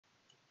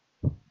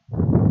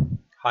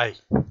Hi,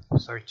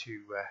 sorry to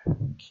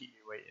keep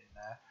you waiting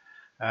there.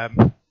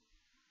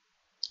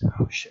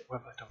 Oh shit,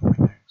 what have I done with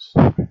my notes?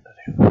 Right, there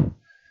they are.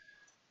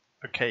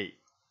 Okay,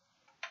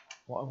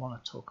 what I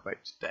want to talk about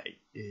today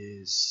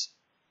is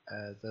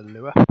the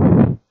LUA.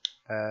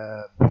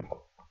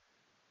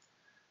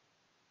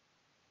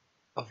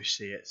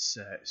 Obviously, it's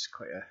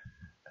quite a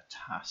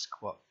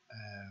task what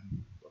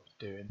we're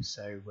doing.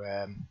 So,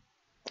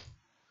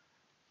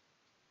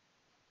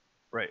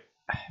 right,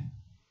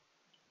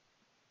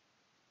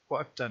 what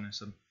I've done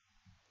is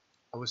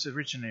I was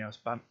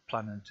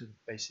planning to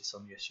base this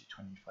on the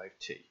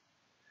SU25T,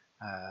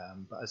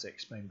 but as I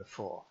explained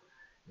before,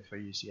 if I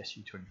use the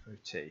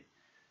SU25T,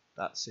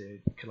 that's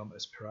in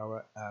kilometers per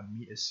hour and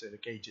meters, so the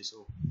gauges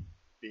will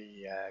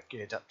be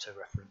geared up to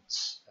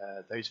reference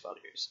those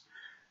values.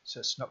 So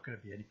it's not going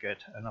to be any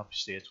good, and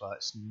obviously as well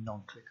it's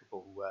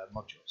non-clickable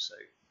module, so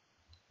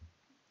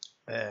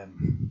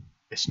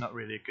it's not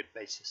really a good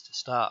basis to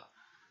start.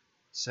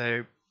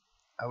 So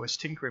I was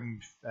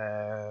tinkering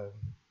with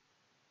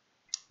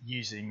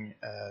using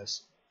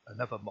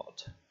another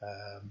mod.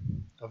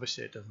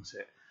 Obviously it doesn't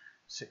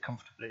sit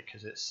comfortably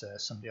because it's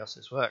somebody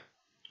else's work.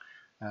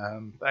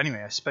 But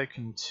anyway, I've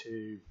spoken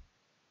to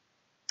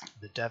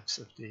the devs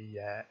of the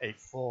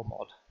A4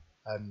 mod,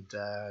 and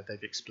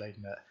they've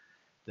explained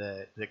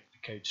that the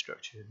code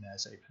structure in there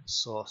is open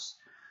source,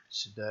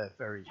 so they're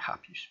very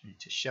happy for me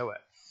to show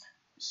it.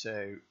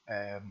 So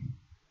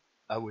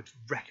I would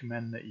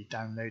recommend that you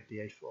download the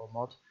A4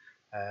 mod.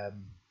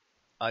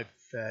 I've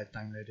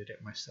downloaded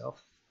it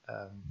myself.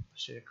 I'll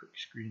show you a quick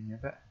screen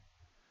of it.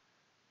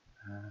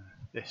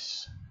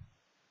 This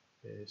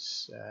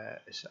is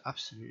it's an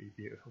absolutely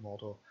beautiful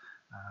model.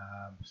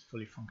 It's a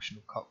fully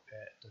functional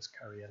cockpit, does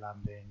carrier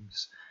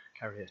landings,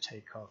 carrier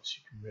takeoffs.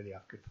 You can really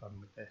have good fun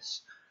with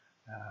this,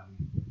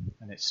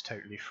 and it's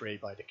totally free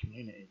by the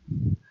community.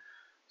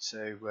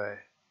 So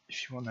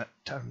if you want to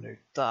download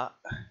that,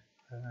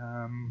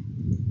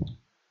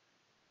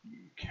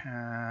 you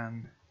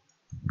can.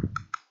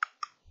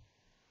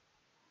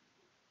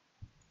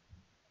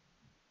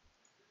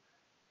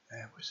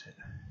 Where was it?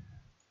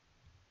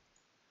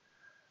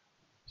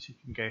 So you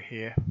can go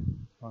here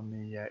on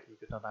the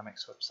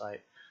Dynamics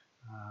website,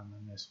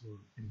 and there's all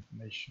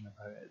information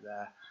about it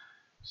there.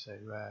 So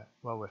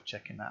well worth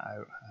checking that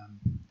out.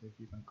 They've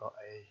even got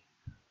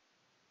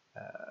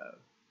a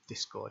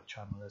Discord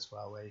channel as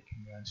well where you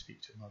can go and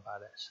speak to them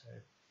about it. So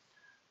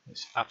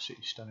it's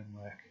absolutely stunning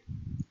work.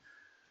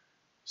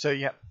 So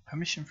yeah,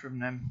 permission from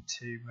them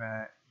to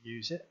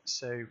use it.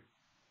 So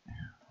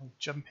I'll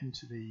jump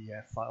into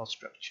the file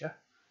structure.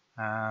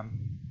 I'll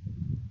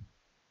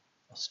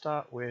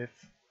start with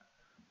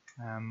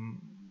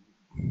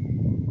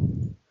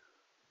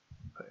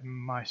putting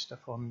my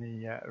stuff on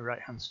the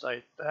right hand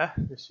side there.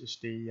 This is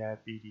the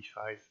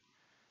BD-5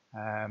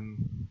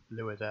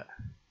 LUA that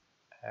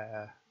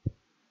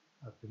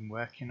I've been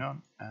working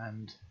on,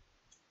 and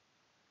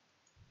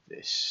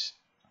this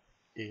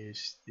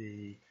is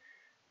the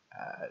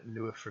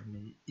LUA from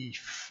the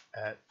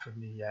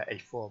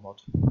A4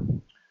 mod.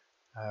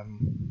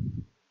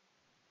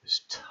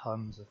 There's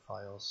tons of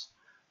files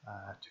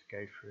to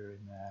go through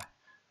in there,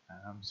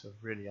 so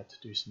I've really had to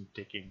do some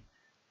digging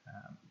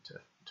to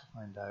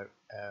find out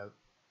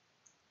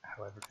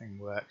how everything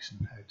works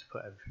and how to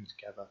put everything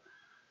together.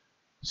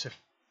 So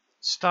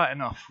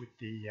starting off with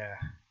the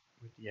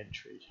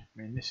entry, I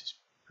mean, this is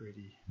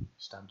pretty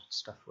standard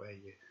stuff where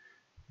you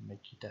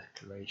make your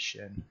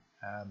declaration.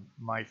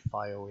 My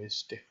file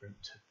is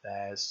different to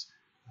theirs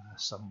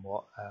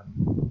somewhat.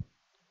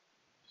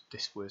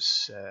 This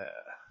was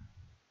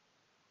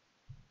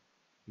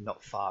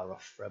not far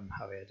off from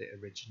how I had it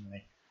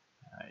originally.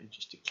 You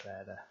just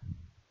declare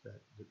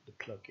the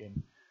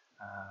plugin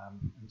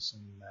and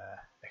some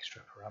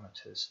extra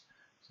parameters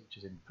such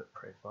as input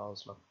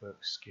profiles,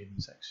 logbooks,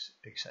 skins,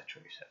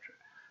 etc.,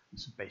 and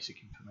some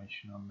basic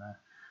information on there.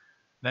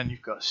 Then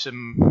you've got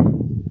some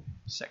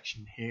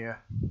section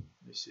here.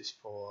 This is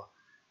for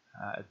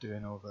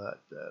doing all the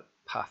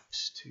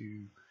paths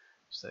to,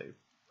 so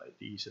like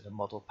these are the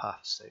model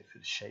paths, so for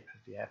the shape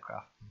of the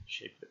aircraft and the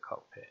shape of the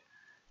cockpit.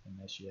 And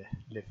there's your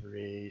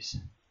liveries,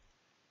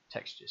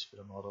 textures for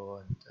the model,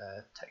 and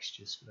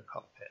textures for the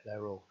cockpit.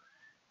 They're all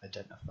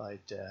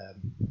identified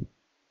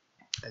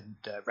and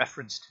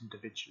referenced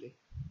individually.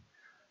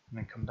 And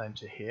then come down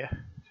to here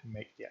to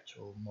make the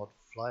actual mod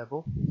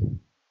flyable.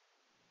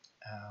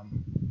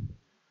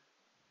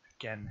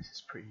 Again, this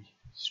is pretty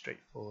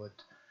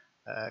straightforward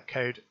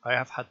code. I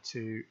have had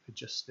to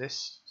adjust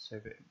this so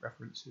that it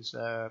references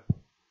the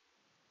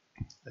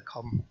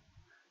COM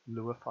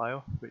LUA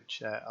file,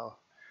 which I'll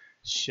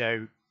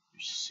show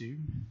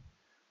soon.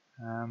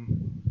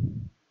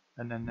 And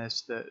then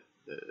there's the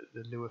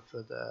LUA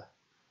for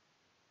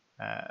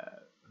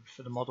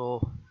the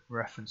model,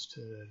 reference to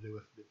the LUA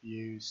for the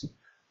views.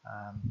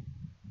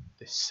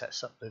 This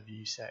sets up the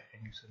view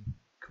settings and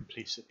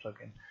completes the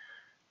plugin.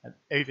 And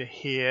over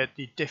here,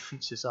 the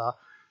differences are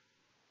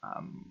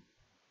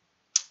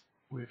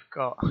we've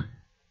got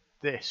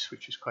this,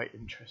 which is quite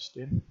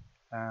interesting.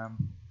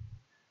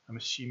 I'm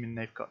assuming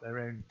they've got their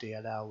own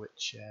DLL,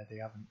 which they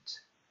haven't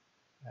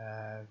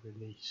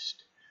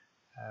released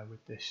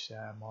with this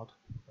mod,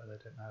 but I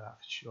don't know that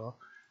for sure.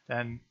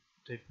 Then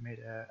they've made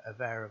a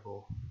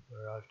variable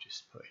where I've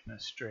just put in a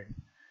string.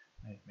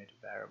 They've made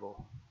a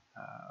variable,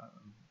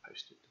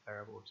 posted the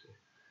variable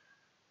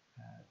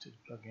to the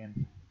plugin,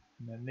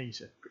 and then these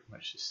are pretty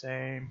much the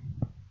same.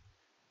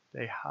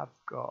 They have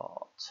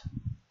got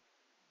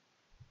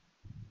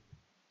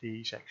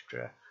these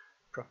extra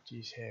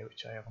properties here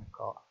which I haven't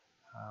got,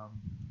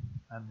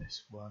 and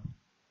this one.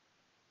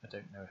 I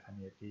don't know if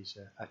any of these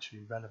are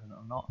actually relevant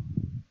or not.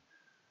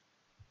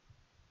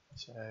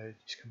 So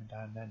just coming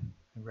down then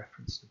in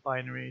reference to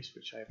binaries,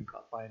 which I haven't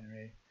got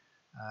binary.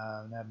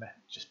 They're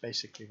just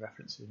basically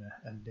referencing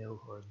a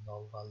nil or a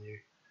null value,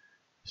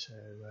 so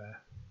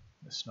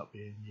that's not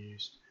being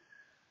used.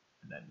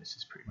 And then this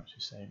is pretty much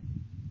the same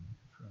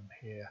from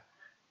here.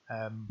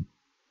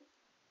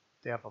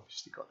 They have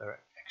obviously got their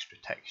extra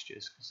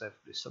textures because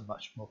they're so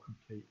much more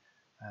complete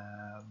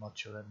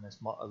module, and there's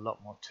a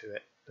lot more to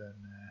it than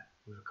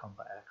with a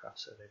combat aircraft,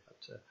 so they've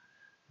had to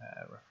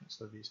reference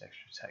all these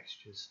extra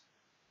textures.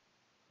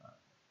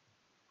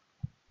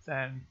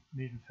 Then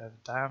moving further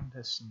down,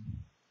 there's some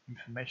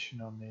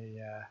information on the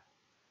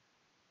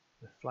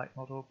flight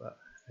model, but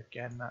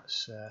again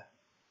that's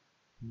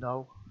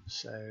null,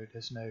 so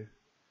there's no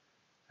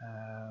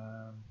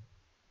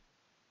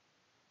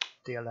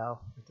DLL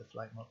with the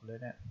flight model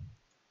in it.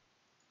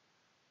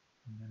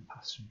 And then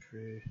passing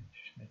through,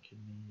 just making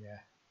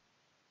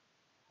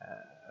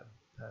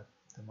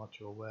the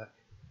module work.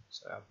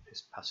 So I'm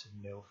just passing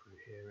nil through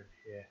here and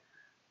here,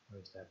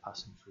 whereas they're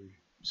passing through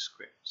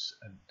scripts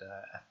and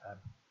FM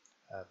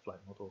flight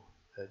model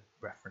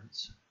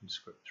reference and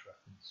script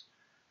reference.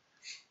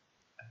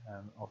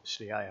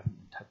 Obviously I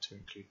haven't had to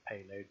include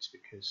payloads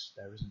because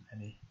there isn't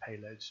any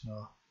payloads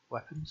nor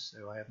weapons,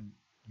 so I haven't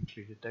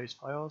included those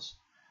files.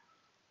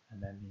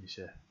 And then these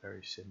are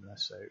very similar,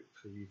 so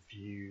for your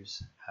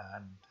views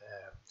and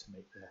to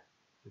make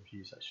the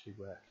views actually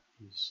work,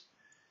 use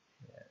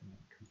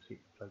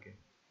complete the plugin.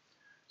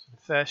 So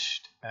the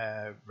first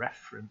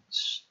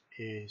reference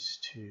is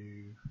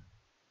to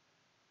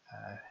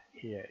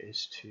here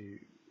is to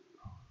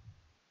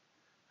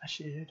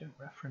actually they don't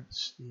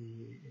reference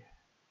the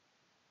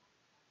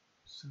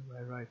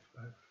somewhere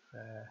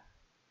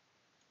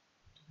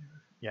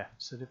yeah,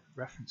 so they've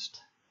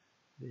referenced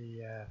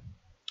the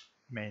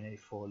main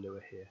A4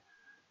 LUA here,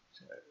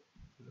 so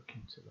look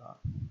into that.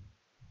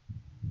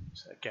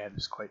 So again,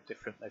 it's quite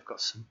different. They've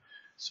got some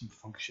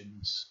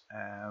functions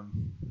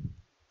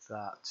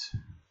that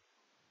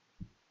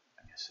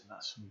I'm guessing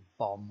that's some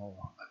bomb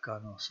or a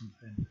gun or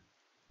something.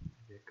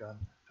 Maybe a gun.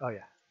 Oh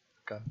yeah,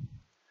 a gun.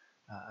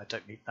 I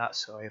don't need that,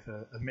 so I've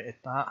omitted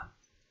that.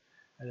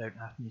 I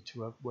don't need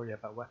to worry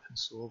about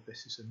weapons, so all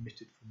this is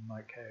omitted from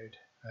my code,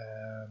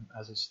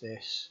 as is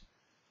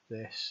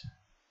this.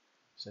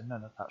 So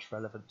none of that's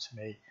relevant to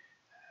me.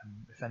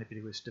 If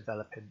anybody was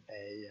developing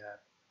a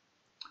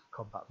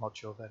combat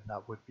module, then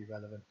that would be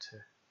relevant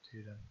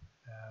to them.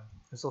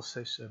 There's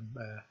also some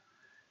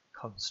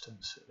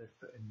constants that they've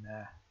put in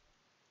there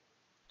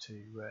to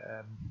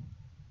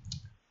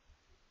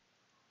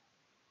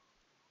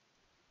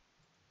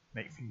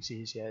make things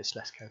easier. It's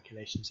less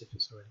calculations if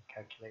it's already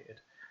calculated.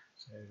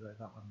 So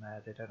that one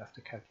there, they don't have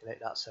to calculate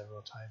that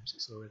several times,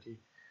 it's already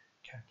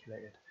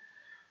calculated.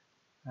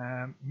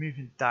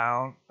 Moving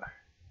down,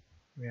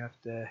 we have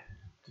the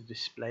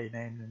display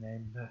name, the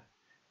name,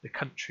 the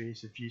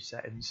countries, the view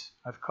settings.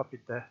 I've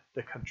copied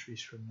the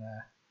countries from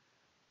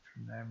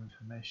their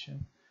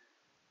information.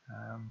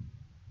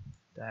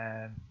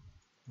 Then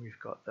we've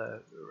got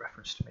the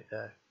reference to make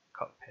the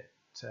cockpit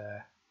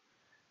a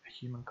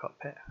human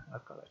cockpit.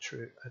 I've got that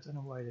true. I don't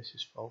know why this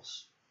is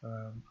false.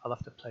 I'll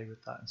have to play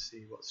with that and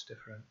see what's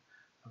different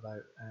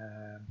about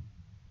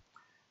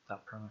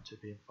that parameter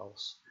being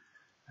false.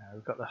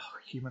 We've got the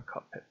human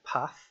cockpit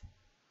path.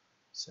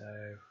 So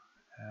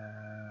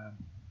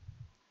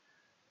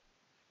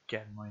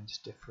again, mine's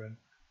different.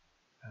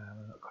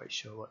 I'm not quite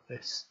sure what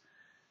this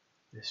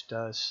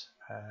does.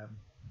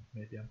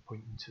 Maybe I'm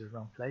pointing to the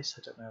wrong place.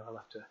 I don't know. I'll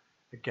have to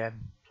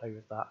again play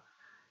with that.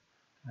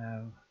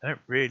 I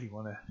don't really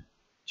want to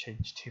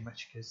change too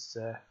much because,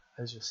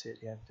 as you'll see at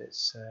the end,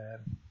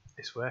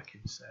 it's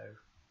working. So,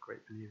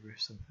 great believer,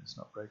 if something's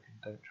not broken,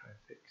 don't try and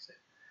fix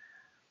it.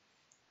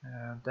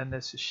 Then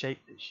there's the shape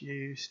that's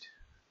used.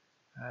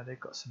 They've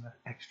got some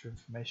extra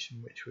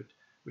information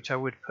which I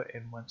would put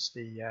in once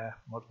the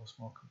model's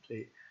more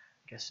complete.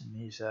 I'm guessing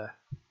these are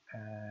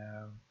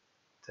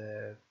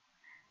the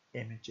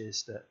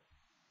images that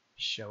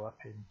show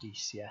up in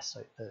DCS,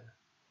 like the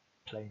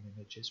plain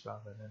images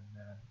rather than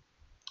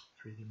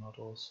 3D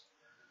models.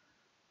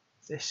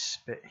 This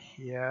bit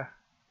here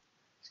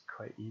is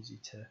quite easy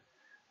to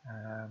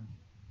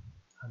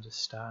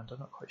understand. I'm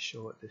not quite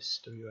sure what this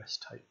WS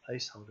type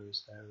placeholder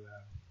is there.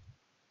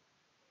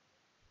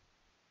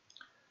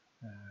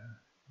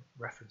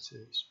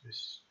 References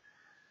was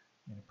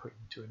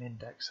pointing to an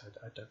index.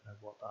 I don't know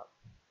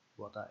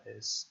what that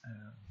is.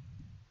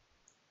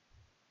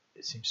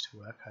 it seems to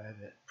work. I have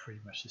it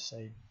pretty much the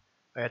same.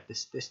 I had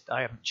this.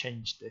 I haven't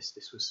changed this.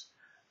 This was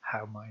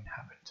how mine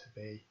happened to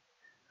be,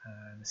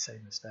 the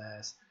same as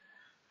theirs.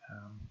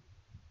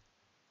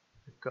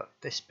 We've got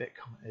this bit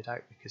commented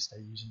out because they're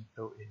using a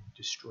built-in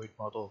destroyed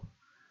model.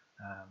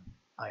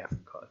 I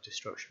haven't got a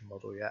destruction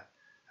model yet.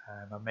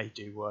 I may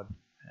do one.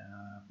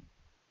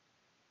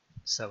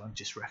 So I'm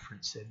just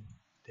referencing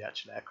the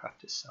actual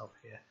aircraft itself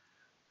here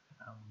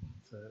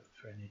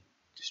for any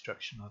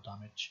destruction or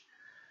damage.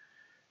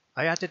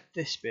 I added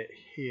this bit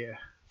here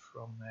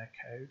from their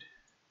code.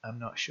 I'm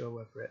not sure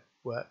whether it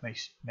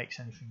makes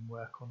anything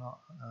work or not.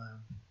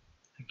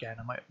 Again,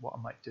 what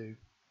I might do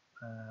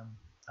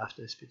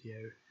after this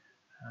video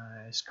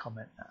is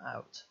comment that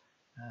out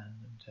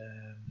and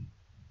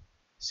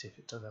see if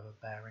it does have a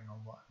bearing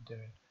on what I'm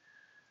doing.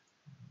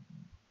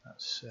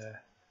 That's the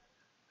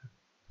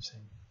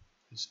same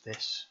as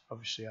this.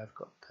 Obviously, I've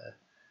got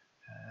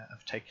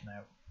I've taken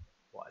out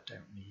what I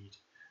don't need.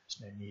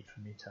 There's no need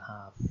for me to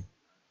have.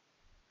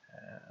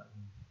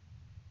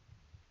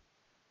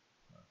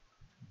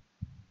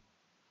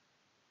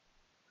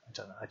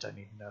 I don't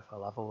even know if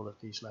I'll have all of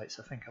these lights.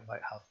 I think I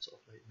might have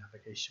sort of like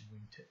navigation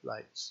wingtip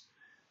lights,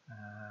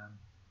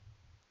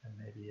 and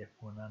maybe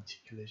one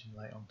anti-collision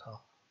light on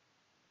top.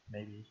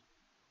 Maybe.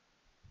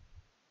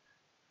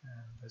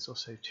 There's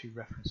also 2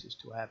 references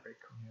to air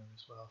brake on here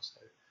as well, so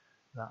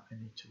that I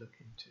need to look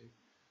into.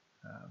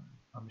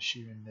 I'm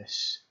assuming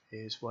this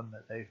is one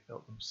that they've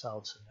built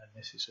themselves, and then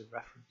this is a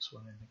reference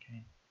one in the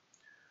game.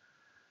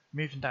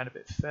 Moving down a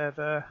bit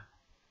further.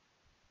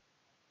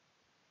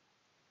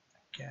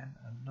 Again,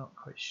 I'm not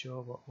quite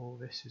sure what all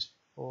this is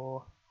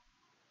for.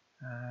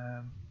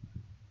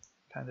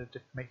 Kind of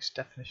makes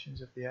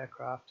definitions of the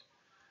aircraft.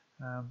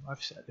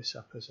 I've set this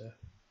up as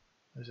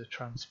a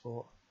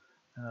transport,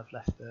 and I've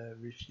left the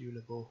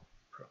refuelable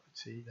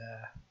property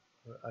there.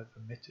 I've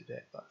omitted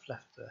it, but I've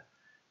left the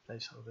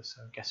placeholder,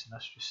 so I'm guessing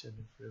that's just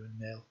sending through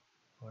a nil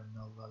or a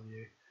null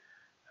value.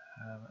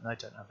 And I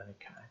don't have any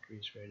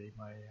categories really.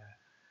 My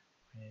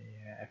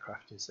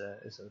aircraft is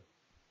a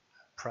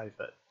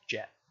private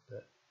jet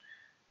that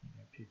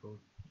people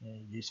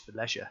use for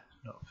leisure,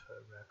 not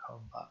for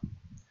combat.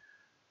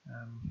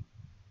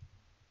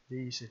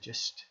 These are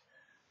just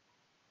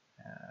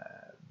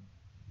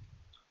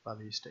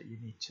values that you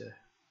need to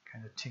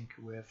kind of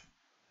tinker with.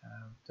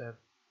 They're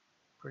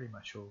pretty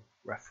much all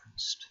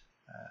referenced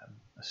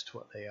as to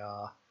what they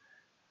are.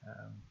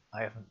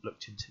 I haven't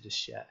looked into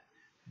this yet.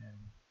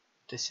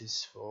 This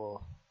is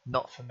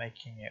not for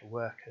making it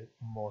work,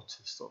 more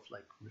to sort of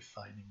like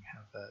refining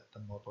how the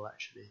model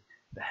actually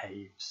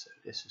behaves. So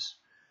this is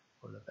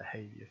all a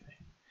behaviour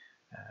thing.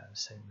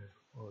 Same with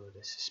all of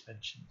the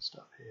suspension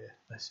stuff here.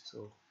 This is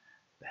all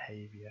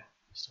behaviour.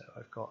 So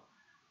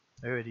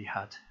I already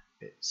had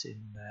bits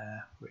in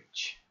there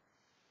which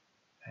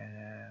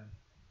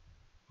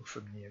were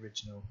from the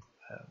original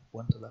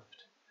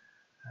Wonderlust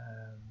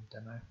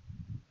demo.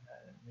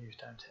 Move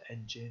down to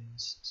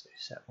engines. So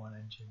set one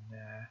engine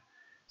there.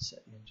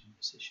 Set the engine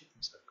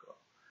positions. I've got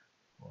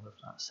all of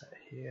that set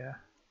here.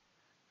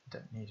 I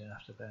don't need an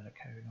afterburner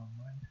code on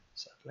mine,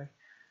 sadly.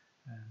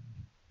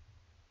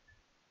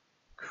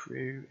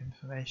 Crew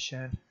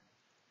information.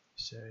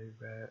 So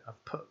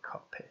I've put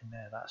cockpit in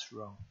there. That's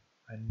wrong.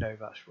 I know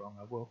that's wrong.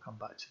 I will come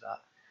back to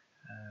that.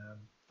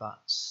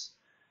 That's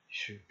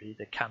should be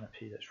the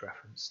canopy that's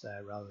referenced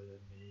there rather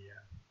than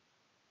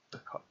the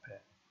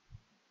cockpit.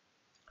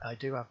 I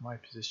do have my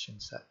position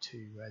set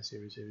to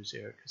 000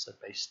 because I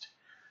based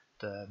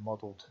the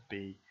model to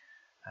be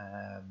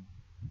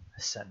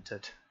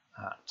centered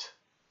at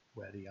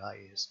where the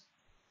eye is.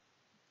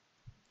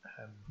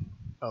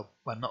 Well,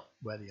 not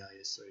where the eye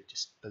is, sorry,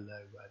 just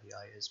below where the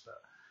eye is,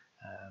 but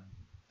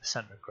the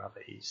center of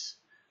gravity is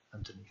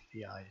underneath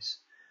the eyes.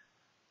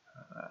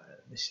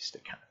 This is the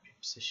canopy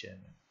position.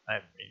 I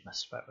haven't really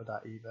messed about with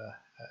that either.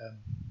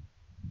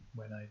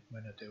 When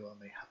I do, I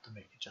may have to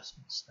make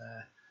adjustments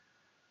there.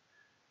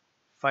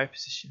 Fire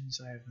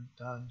positions I haven't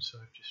done, so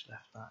I've just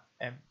left that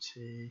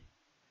empty.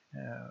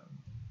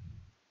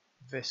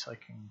 This I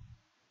can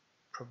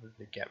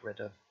probably get rid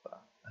of,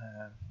 but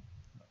I'm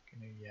not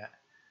going to yet.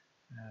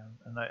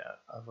 And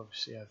I've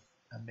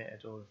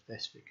omitted all of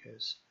this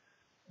because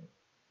it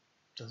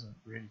doesn't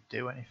really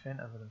do anything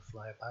other than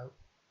fly about.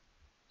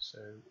 So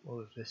all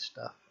of this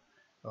stuff,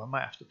 well, I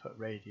might have to put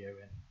radio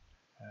in,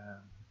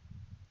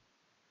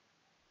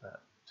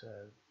 but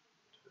the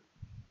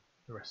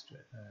rest of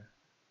it,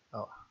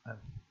 and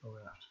we'll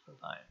have to put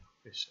that in,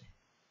 obviously.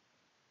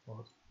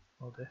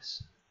 All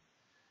this,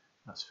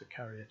 that's for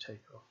carrier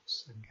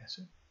takeoffs, I'm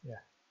guessing.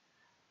 Yeah,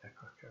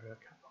 aircraft carrier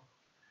takeoff.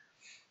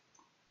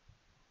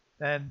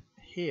 Then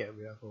here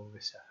we have all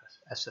this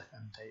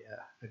SFM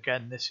data.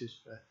 Again, this is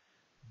for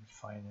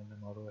refining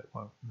the model. It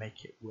won't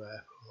make it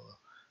work or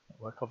not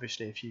work.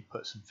 Obviously, if you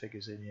put some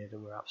figures in here that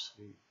were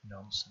absolute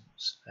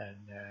nonsense,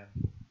 then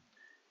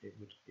it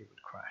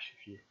would crash.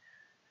 If you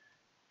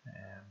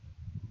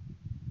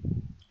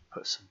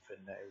put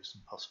something that was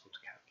impossible to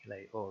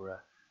calculate or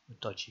a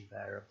dodgy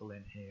variable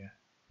in here,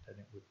 then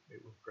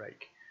it would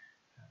break.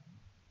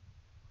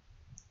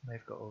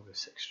 they've got all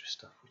this extra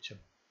stuff which are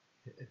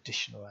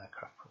additional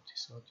aircraft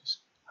properties, so I'll just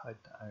hide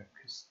that out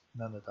because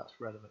none of that's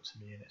relevant to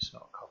me and it's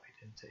not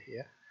copied into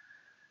here.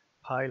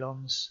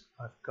 Pylons,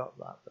 I've got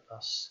that, but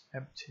that's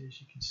empty as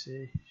you can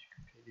see. It's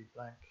completely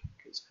blank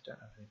because I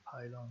don't have any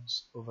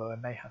pylons, although I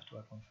may have to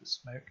add one for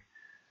smoke.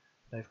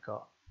 They've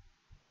got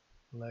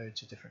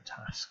loads of different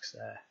tasks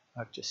there.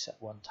 I've just set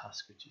one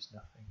task, which is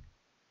nothing.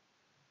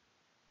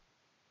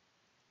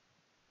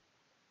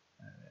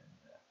 And then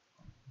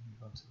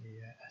move on to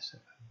the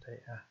SFM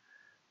data.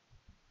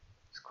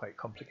 It's quite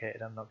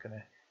complicated. I'm not going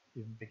to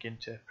even begin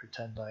to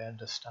pretend I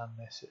understand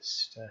this.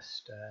 It's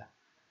just a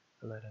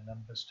load of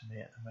numbers to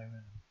me at the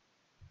moment.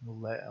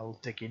 I'll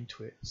dig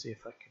into it and see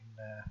if I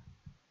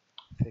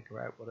can figure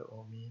out what it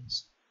all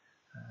means,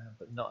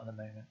 but not in the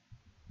moment.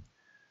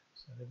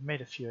 So they've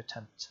made a few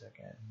attempts at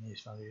getting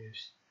these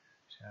values,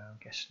 so I'm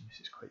guessing this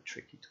is quite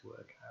tricky to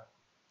work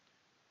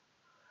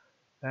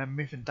out.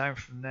 Moving down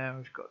from there,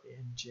 we've got the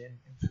engine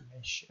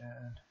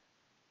information.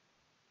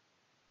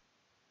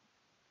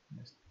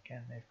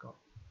 Again, they've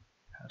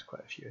had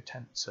quite a few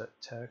attempts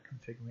at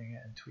configuring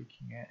it and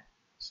tweaking it,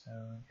 so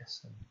I'm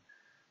guessing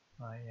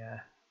my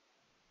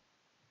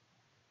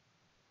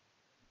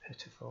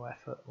pitiful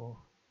effort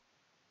will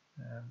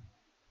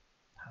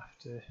have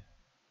to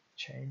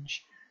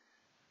change.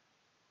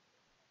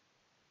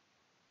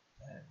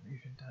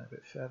 Moving down a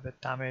bit further,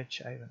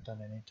 damage. I haven't done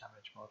any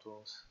damage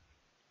models.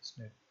 There's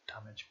no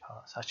damage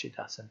parts. Actually,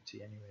 that's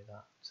empty anyway.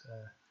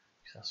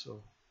 Because that's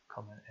all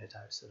commented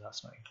out, so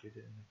that's not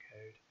included in the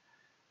code.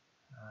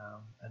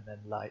 And then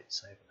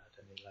lights. I haven't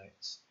had any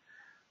lights.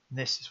 And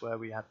this is where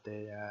we add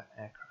the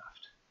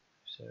aircraft.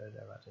 So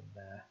they're adding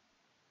their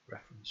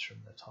reference from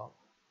the top.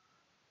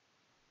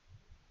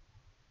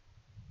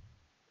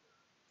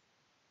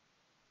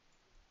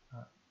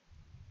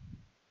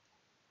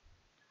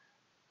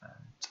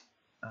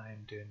 And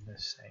I'm doing the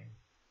same.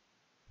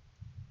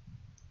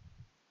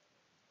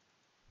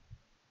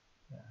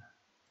 Yeah.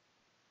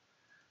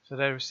 So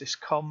there is this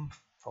com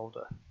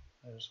folder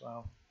there as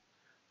well.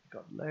 We've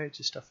got loads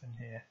of stuff in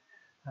here,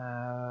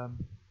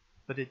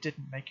 but it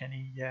didn't make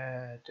any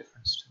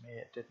difference to me.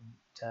 It didn't.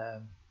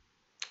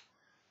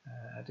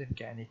 I didn't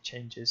get any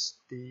changes.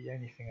 The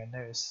only thing I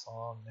noticed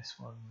on this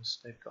one was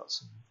they've got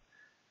some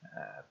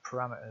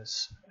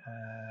parameters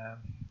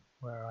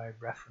where I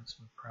reference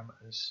my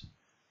parameters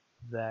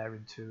there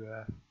into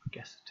I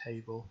guess a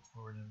table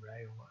or an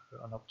array or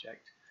whatever, an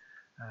object.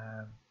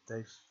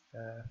 They've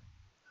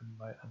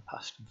and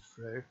passed them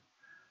through.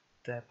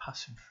 They're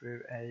passing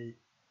through a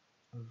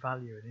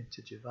value, an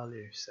integer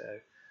value. So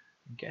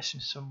I'm guessing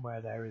somewhere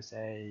there is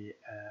a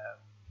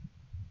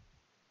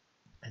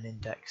an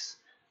index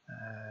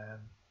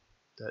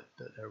that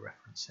they're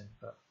referencing,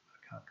 but I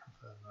can't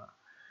confirm that.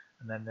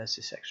 And then there's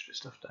this extra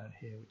stuff down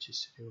here which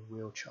is to do with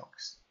wheel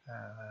chocks.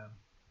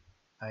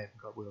 I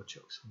haven't got wheel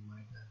chocks on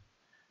mine.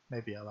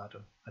 Maybe I'll add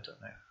them. I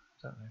don't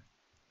know.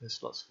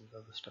 There's lots of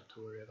other stuff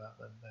to worry about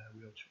than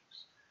wheel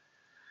chocks.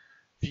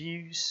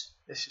 Views.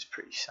 This is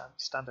pretty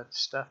standard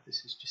stuff.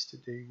 This is just to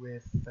do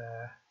with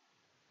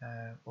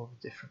all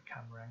the different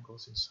camera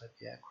angles inside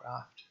the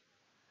aircraft.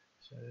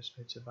 So there's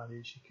loads of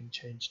values you can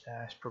change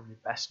there. It's probably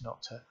best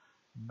not to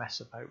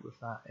mess about with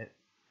that.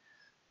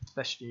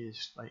 Especially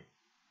as like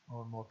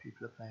more and more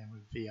people are playing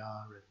with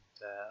VR and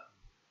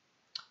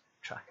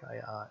track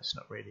IR. It's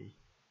not really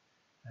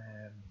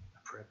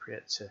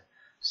appropriate to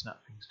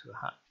snap things to a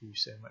hat view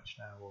so much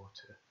now, or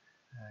to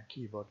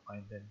keyboard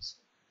bindings.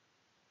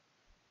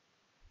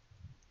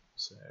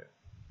 So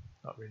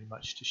not really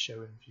much to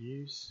show in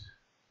views.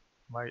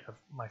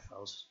 My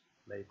file's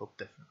labelled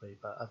differently,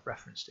 but I've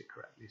referenced it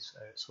correctly, so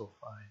it's all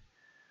fine.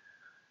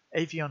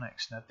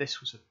 Avionics. Now this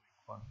was a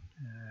big one.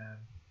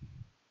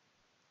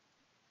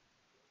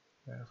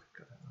 Where have we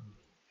got it on?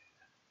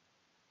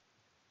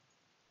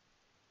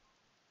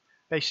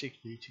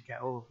 Basically, to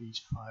get all of these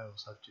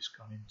files, I've just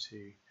gone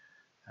into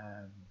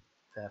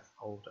their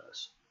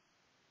folders.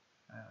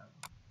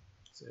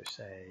 So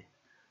say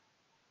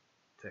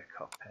the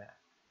cockpit,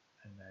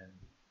 and then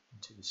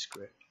into the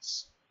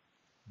scripts,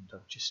 and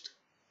I've just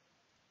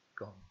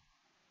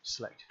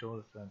selected all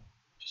of them,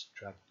 just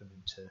dragged them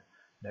into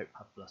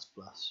Notepad++.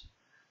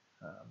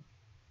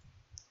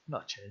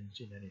 Not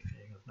changing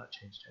anything. I've not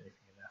changed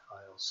anything in their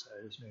files, so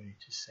there's no need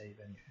to save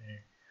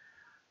anything.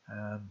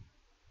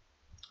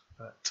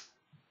 But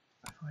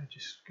if I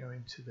just go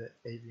into the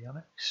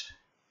avionics,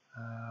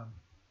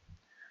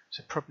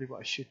 so probably what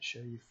I should show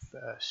you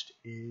first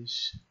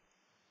is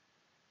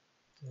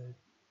the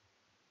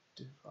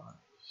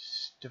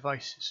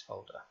devices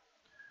folder.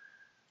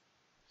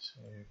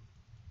 So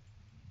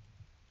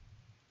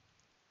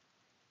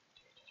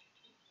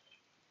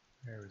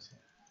where is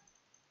it?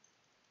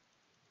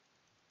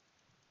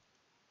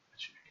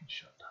 Actually, I can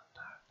shut that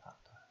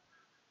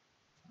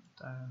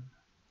down.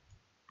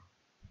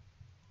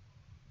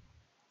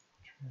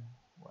 Trim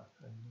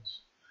weapons.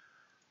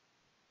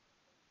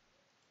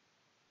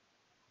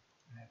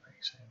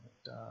 Airbrake saver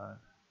done.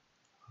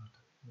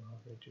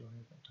 Video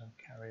done.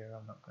 Carrier.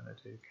 I'm not going to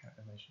do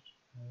countermeasures.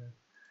 No.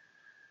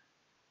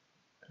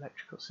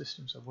 Electrical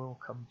systems I will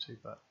come to,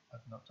 but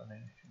I've not done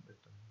anything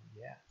with them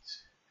yet.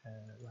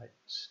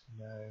 Lights,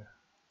 no.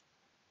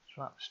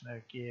 Flaps,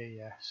 no. Gear,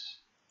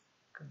 yes.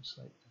 Gun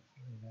sight,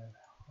 definitely no.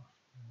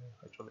 No.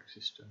 Hydraulic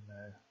system,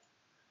 no.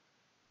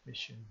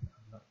 Mission,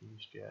 I've not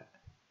used yet.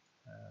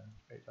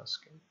 Radar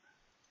scope,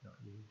 not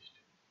used.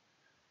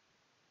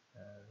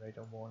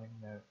 Radar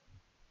warning, no.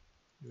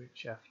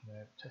 UHF,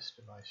 no. Test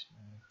device,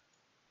 no.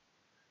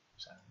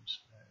 Sounds,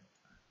 no.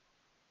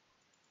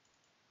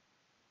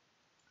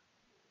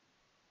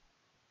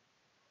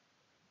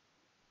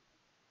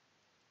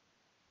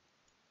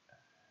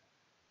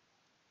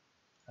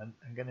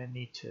 I'm going to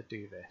need to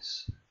do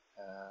this.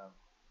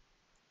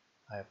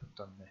 I haven't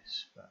done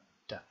this, but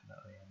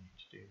definitely I need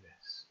to do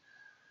this.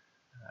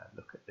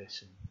 Look at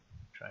this and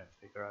try and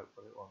figure out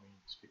what it all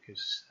means,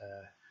 because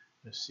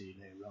you'll see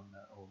later on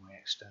that all my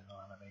external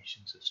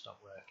animations have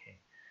stopped working,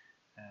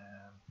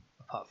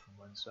 apart from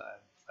ones that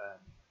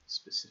I've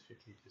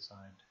specifically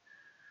designed.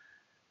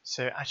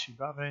 So actually,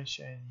 rather than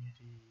showing you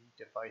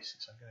the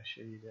devices, I'm going to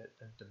show you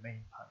the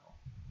main panel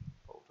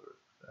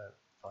folder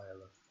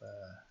file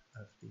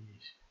of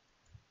these,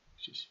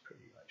 which is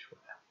pretty much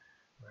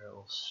where it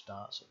all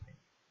starts. I think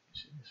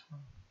is it this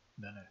one?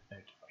 No,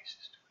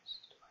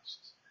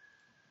 devices.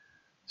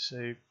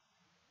 So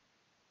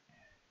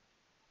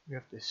we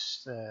have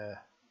this a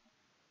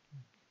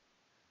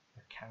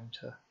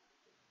counter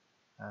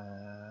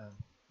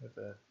with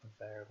a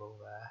variable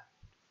there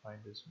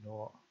defined as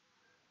 0,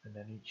 and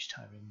then each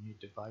time a new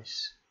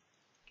device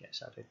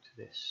gets added to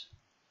this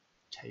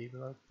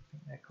table, I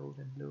think they're called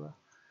in LUA,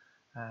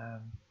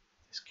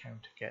 this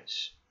counter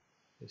gets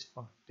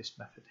this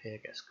method here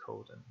gets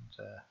called,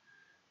 and a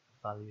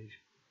value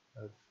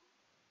of,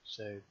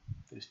 so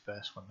for this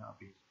first one that'll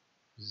be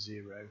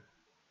 0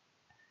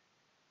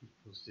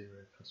 equals 0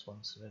 plus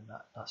 1, so then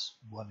that's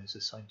 1 is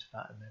assigned to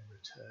that and then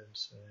returned,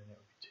 so then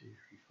it'll be 2,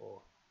 3,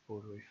 4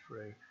 all the way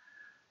through.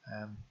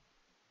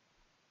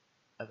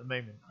 At the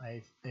moment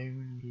I've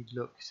only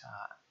looked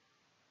at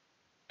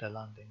the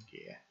landing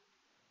gear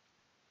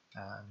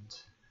and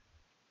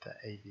the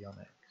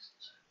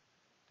avionics,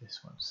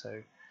 this one,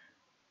 so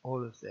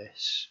all of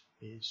this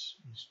is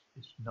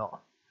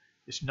not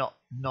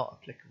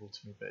applicable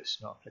to me, but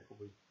it's not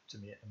applicable to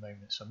me at the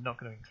moment, so I'm not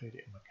going to include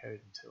it in my code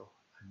until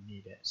I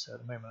need it. So at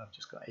the moment I've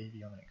just got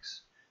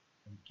avionics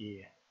and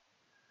gear,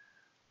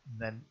 and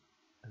then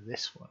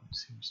this one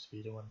seems to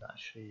be the one that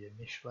actually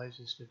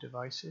initializes the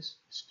devices,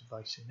 this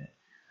device in it.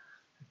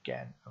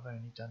 Again, I've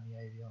only done the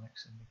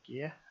avionics and the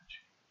gear.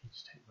 Actually, I need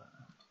to take that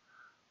out,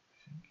 I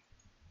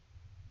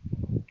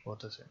think. Or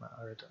does it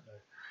matter? I don't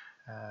know.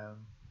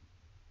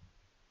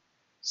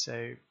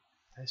 So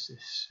there's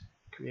this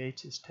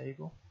creators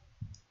table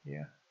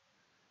here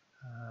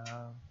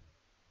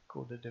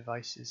called the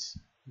devices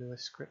LUA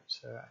script.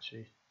 So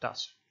actually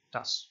that's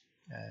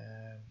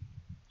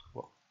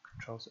what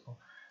controls it all.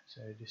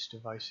 So this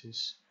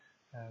devices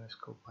is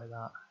called by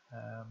that.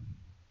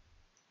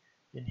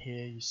 In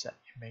here you set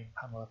your main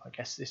panel up. I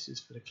guess this is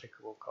for the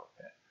clickable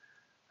cockpit.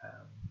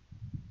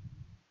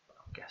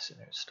 I'm guessing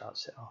it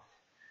starts it off.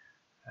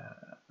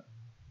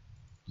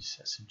 You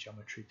set some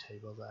geometry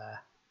table there,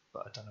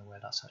 but I don't know where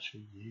that's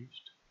actually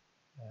used,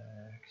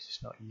 because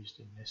it's not used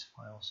in this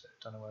file, so I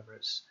don't know whether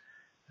it's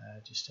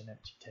just an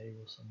empty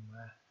table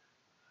somewhere.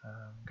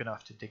 I'm going to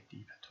have to dig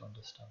deeper to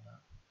understand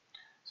that.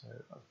 So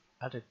I've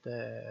added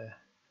the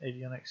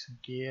avionics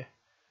and gear,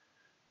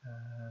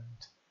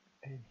 and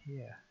in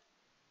here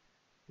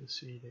you'll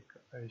see they've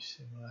got very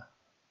similar,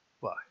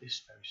 well,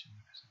 it's very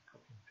similar because I've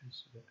copied and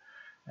pasted it.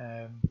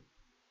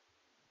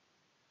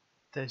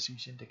 There's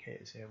these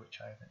indicators here which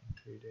I haven't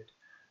included,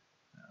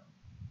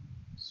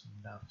 some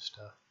nav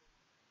stuff,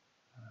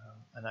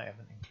 and I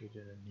haven't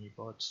included a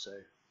kneeboard, so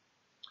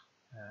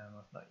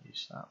I've not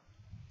used that.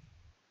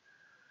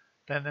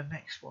 Then the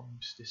next one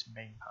is this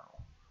main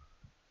panel,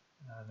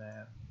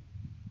 and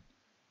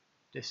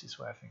this is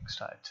where things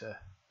started to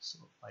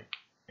sort of like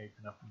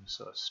open up and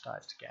sort of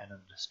started to get an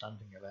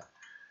understanding of it.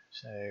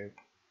 So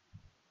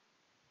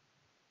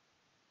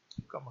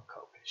I've got my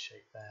cockpit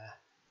shape there,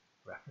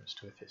 reference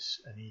to if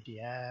it's an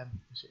EDM,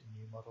 is it a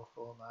new model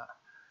format,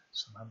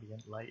 some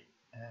ambient light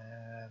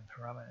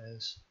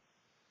parameters.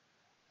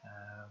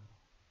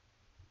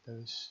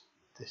 There's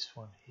this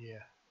one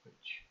here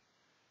which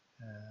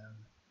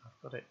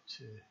I've got it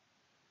to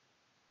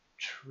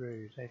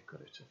true, they've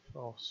got it to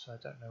false, so I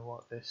don't know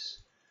what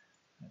this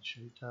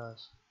actually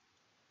does.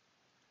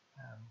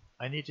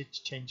 I needed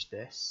to change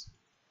this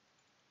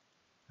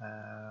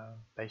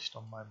based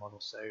on my model,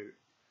 so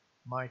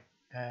my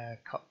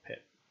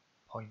cockpit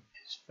point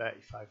is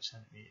 35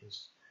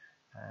 centimeters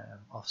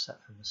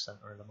offset from the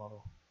center of the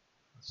model.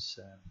 That's,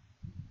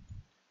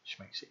 which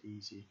makes it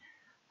easy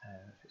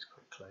if it's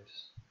quite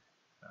close.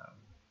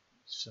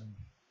 Some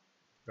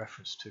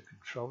reference to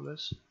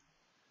controllers,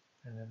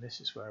 and then this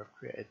is where I've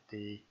created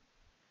the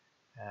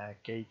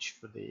gauge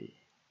for the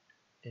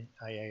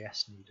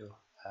IAS needle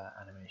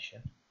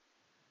animation.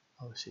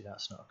 Obviously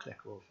that's not a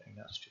clickable thing,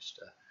 that's just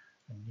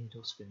a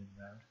needle spinning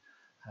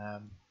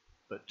around,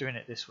 But doing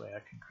it this way, I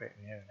can create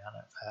my own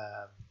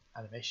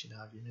animation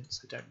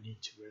arguments. I don't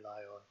need to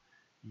rely on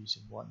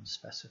using one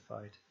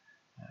specified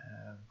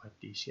by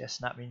DCS,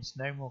 and that means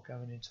no more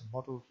going into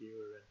Model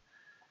Viewer and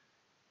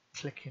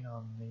clicking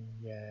on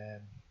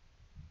the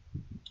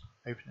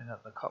opening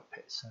up the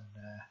cockpits and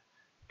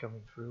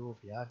going through all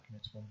the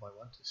arguments one by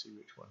one to see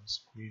which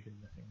one's moving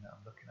the thing that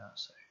I'm looking at.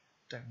 So I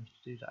don't need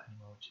to do that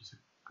anymore, which is a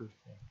good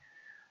thing.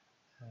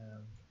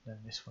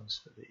 Then this one's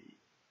for the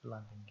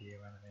landing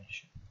gear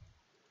animation.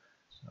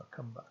 So I'll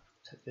come back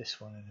to this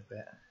one in a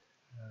bit.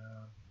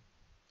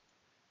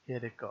 Here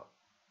they've got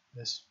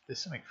there's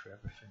something for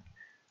everything.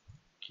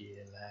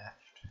 Gear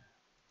left,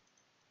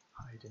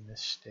 hiding the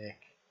stick,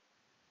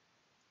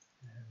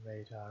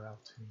 radar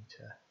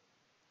altimeter.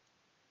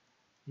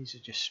 These are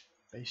just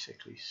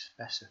basically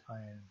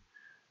specifying,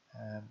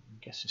 I'm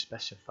guessing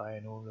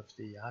specifying all of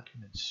the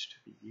arguments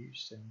to be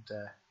used and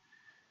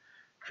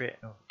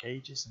creating all the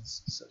gauges and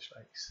such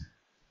likes.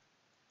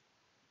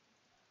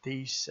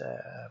 These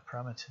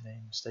parameter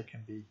names, they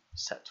can be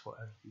set to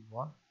whatever you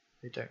want.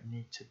 They don't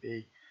need to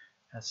be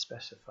as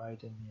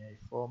specified in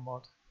the A4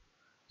 mod.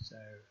 So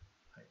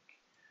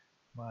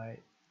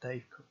like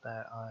they've got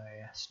their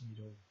IIS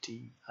needle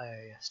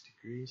IIS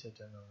degrees. I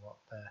don't know what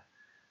their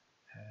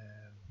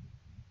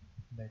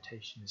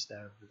notation is there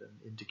other than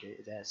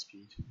indicated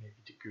airspeed,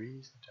 maybe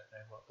degrees. I don't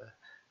know what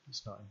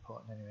it's not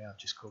important anyway. I've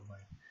just called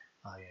my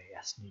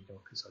IIS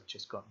needle because I've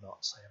just got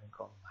knots. I haven't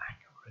got Mach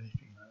or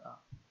anything like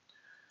that.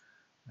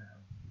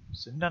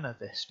 So none of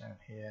this down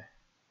here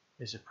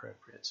is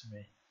appropriate to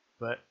me,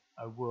 but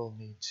I will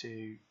need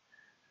to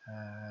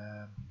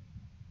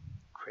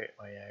create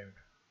my own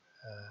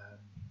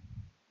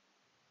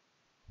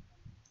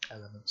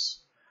elements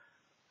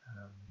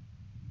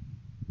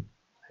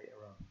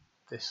later on.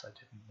 This I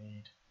didn't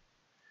need,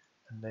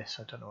 and this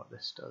I don't know what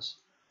this does,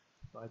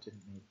 but I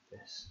didn't need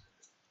this.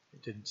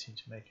 It didn't seem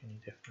to make any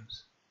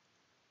difference.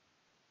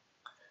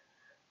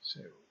 So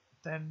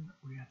then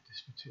we had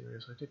this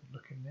materials. I didn't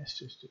look in this,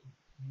 just didn't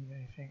mean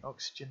anything.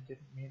 Oxygen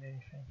didn't mean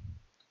anything.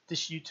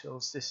 This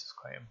utils, this is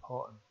quite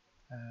important.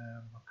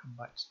 I'll come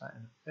back to that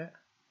in a bit.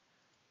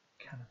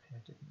 Canopy, I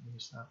didn't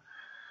use that.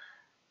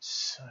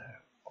 So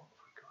what have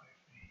we got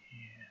over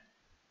here?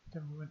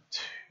 Then we went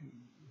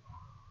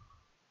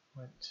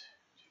to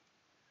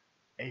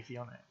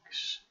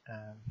avionics.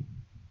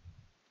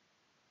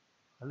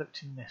 I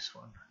looked in this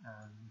one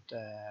and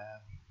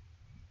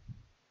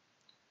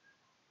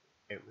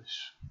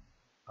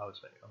I was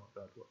like, oh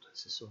my god, what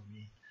does this all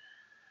mean?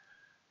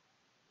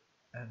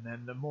 And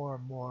then the more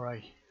and more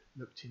I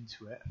looked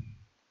into it,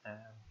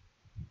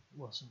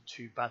 wasn't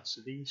too bad.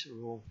 So these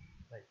are all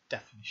like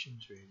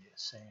definitions really.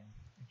 It's saying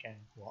again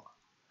what,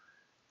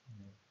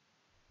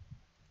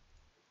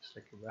 it's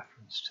like a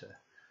reference to,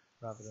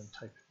 rather than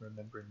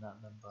remembering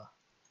that number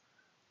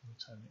all the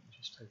time, you can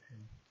just type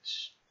in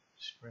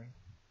spring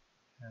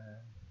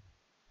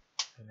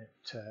and it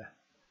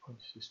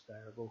points to this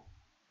variable,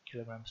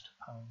 kilograms to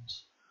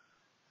pounds,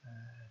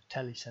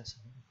 telesense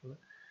I think we call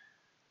it.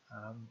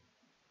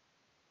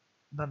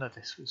 None of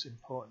this was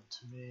important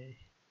to me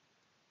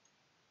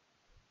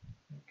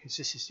because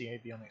this is the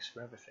avionics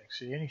for everything.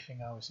 So the only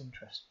thing I was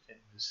interested in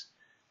was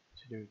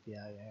to do with the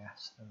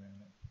IAS.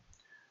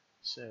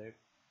 So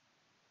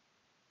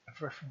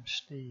I've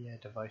referenced the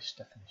device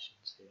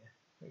definitions here,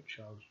 which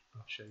I'll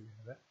show you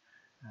in a bit.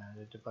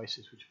 The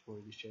devices which I've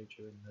already showed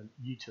you, and the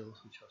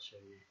utils which I'll show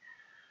you.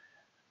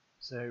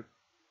 So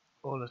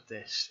all of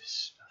this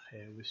stuff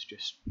here was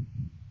just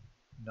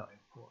not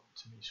important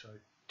to me, so I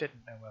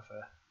didn't know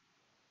whether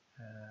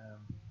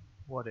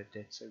what it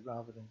did. So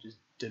rather than just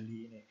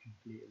deleting it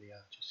completely,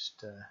 I've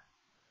just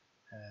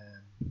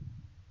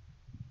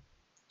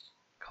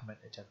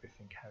commented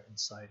everything out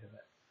inside of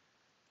it.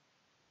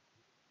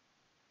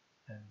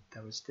 And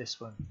there was this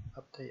one,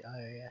 update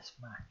IAS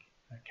Mac.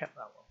 I kept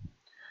that one.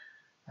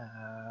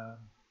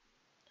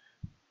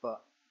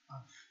 But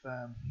if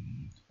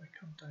I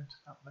come down to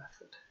that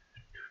method,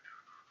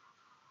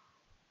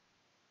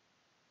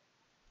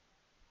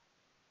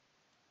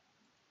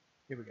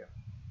 here we go.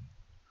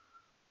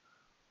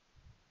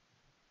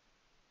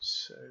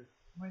 So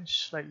mine's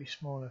slightly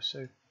smaller,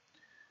 so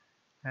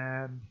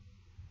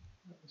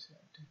what was it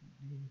I didn't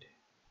need?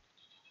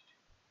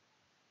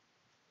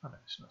 Oh no,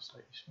 it's not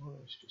slightly smaller,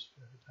 it's just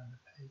further down the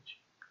page.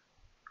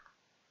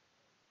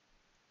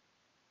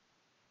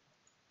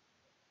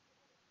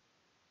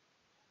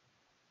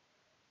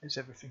 Is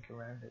everything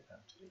around it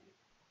I'm deleting?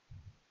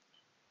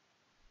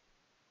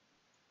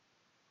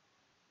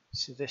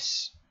 So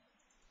this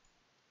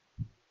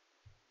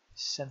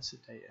sensor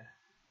data,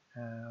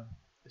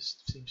 this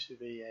seems to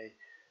be a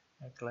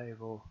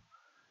global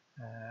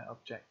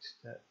object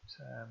that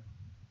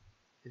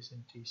is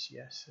in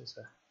DCS. As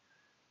a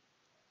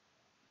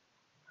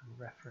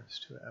reference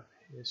to it up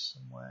here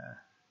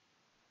somewhere.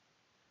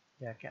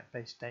 Yeah, get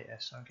base data.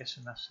 So I'm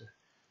guessing that's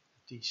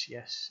a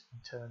DCS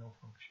internal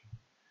function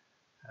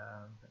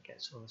that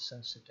gets all the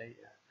sensor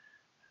data,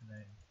 and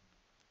then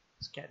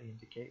let's get the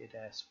indicated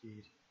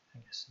airspeed. I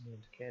guess the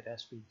indicated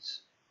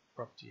airspeed's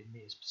property in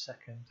meters per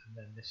second, and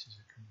then this is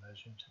a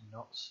conversion to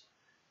knots,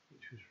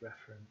 which was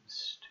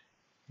referenced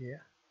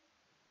here.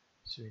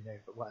 So we know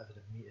that whatever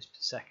the meters per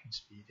second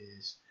speed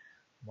is,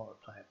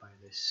 multiply it by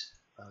this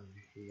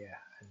value here,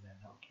 and then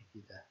that'll give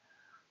you the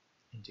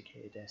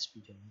indicated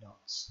airspeed in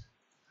knots.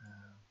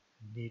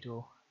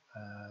 Needle,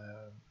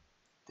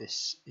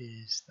 this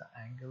is the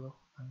angle,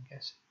 I'm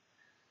guessing.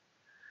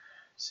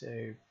 So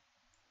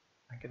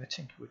I'm going to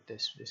tinker with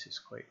this. This is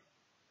quite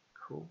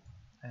cool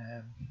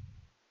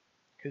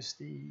because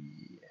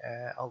the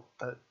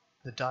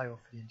dial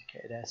for the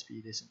indicated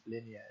airspeed isn't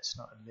linear. It's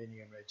not a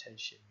linear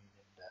rotation,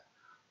 meaning that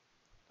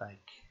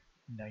like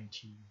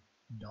 90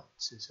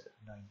 knots is at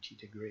 90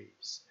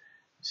 degrees.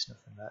 It's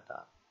nothing like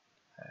that.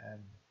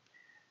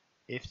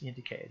 If the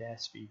indicated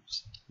airspeed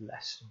is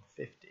less than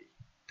 50,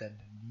 then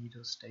the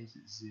needle stays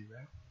at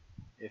 0.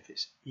 If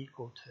it's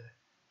equal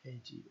to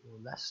 80 or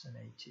less than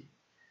 80,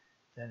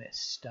 then it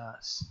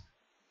starts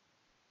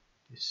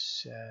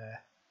this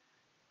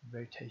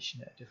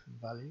rotation at a different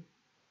value.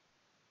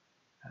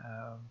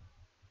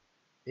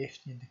 If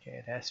the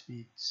indicated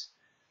airspeed's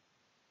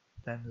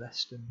then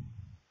less than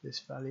this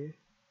value,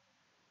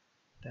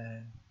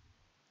 then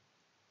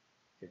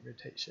it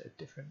rotates at a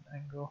different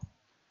angle,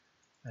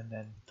 and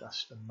then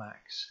that's the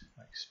max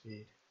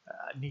speed.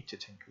 I need to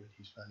tinker with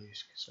these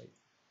values because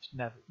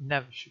like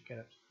never should get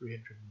up to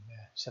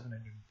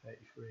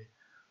 733.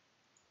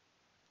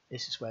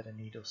 This is where the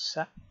needle's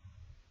set.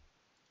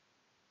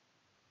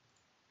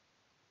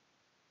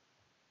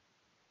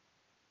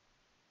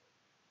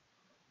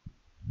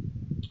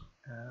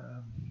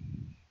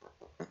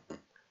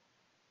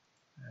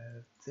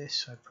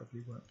 This I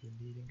probably won't be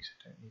needing, so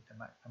I don't need the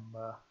Mach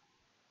number.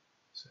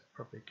 So I'll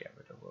probably get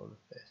rid of all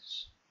of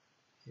this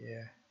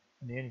here.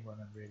 And the only one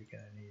I'm really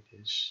going to need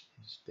is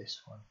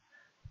this one.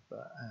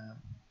 But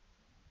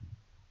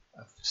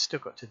I've still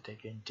got to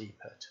dig in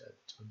deeper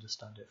to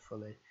understand it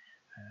fully.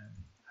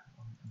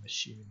 I'm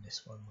assuming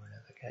this one will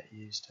never get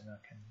used, and I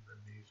can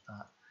remove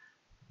that,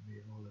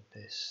 remove all of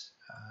this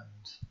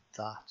and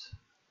that.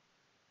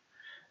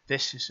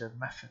 This is a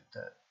method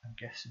that I'm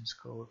guessing is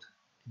called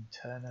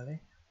internally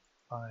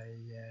by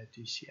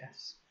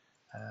DCS,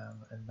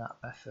 and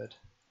that method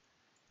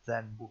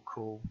then will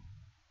call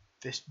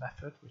this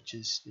method, which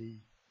is the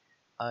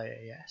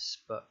IAS,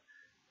 but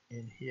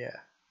in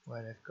here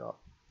where they've got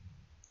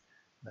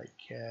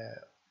like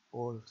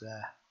all of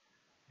their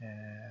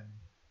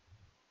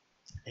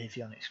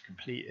avionics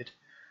completed,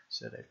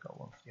 so they've got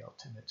one for the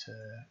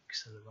altimeter,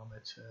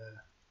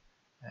 accelerometer,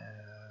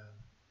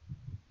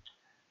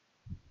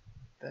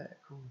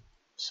 vertical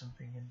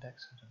something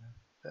index, I don't know,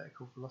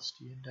 vertical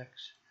velocity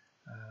index,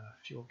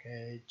 fuel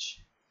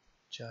gauge,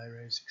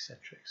 gyros,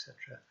 etc,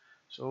 etc.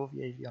 So all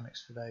the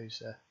avionics for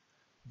those are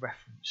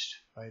referenced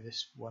by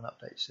this one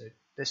update. So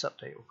this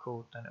update will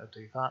call, then it'll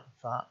do that,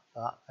 that,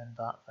 that, then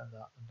that, then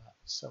that, and that,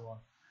 and so on.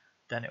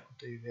 Then it will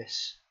do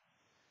this,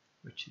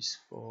 which is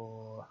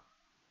for,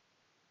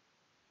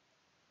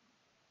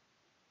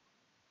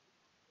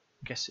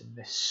 I'm guessing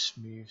this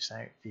smooths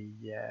out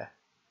the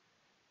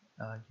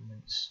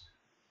arguments,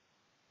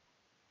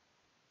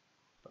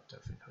 but I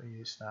don't think I'll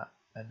use that.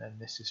 And then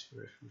this is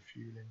for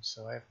refueling,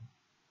 so I haven't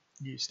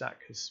used that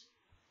because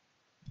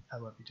I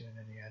won't be doing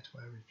any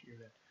air-to-air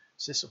refueling.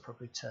 So this will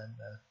probably turn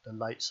the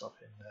lights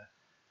off in the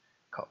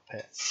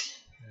cockpit.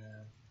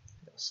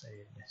 It'll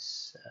say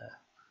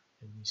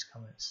in these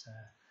comments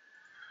there.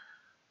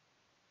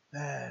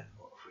 Then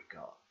what have we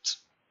got?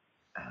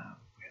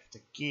 We have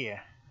the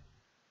gear.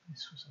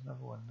 This was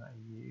another one that I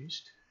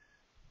used.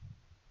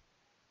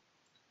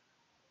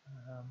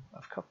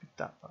 I've copied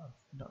that, but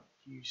I've not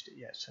used it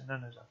yet, so I've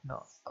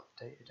not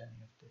updated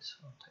any of this.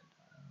 I'll take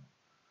that out.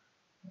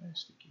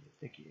 Where's the gear?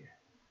 The gear.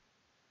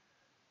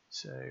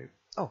 So,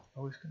 I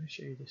was going to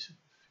show you this other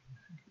thing. I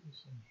think it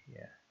was in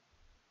here.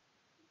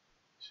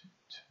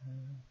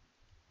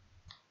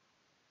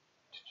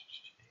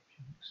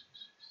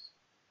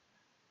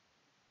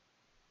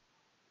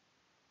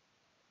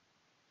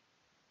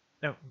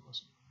 No, it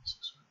wasn't.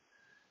 This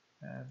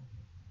one.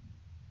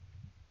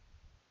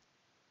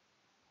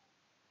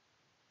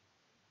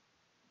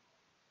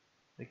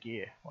 The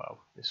gear. Wow,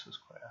 this was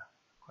quite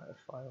a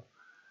file.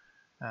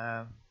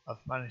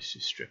 I've managed to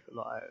strip a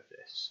lot out of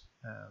this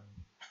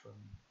from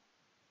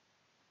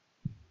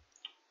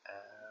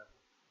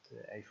the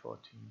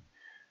A14.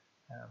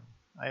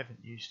 I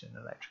haven't used an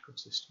electrical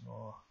system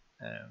or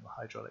a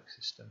hydraulic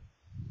system.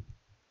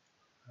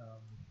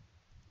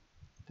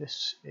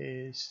 This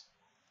is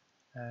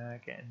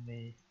getting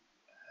the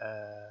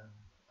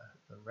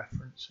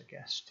reference, I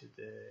guess, to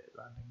the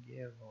landing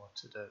gear or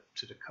to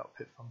the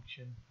cockpit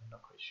function. I'm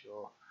not quite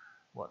sure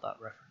what that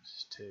reference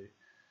is to.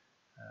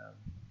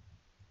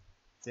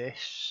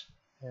 This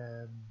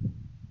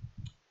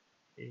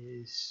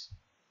is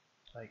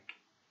like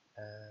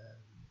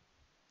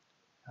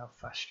how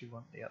fast you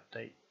want the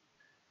update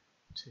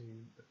to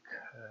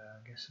occur.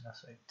 I'm guessing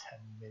that's like 10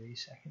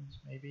 milliseconds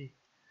maybe.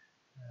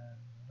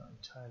 I'm not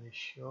entirely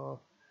sure.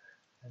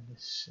 And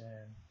this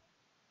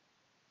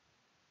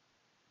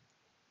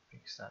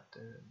makes that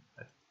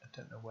I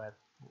don't know where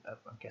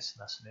I'm guessing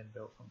that's an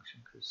inbuilt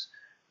function because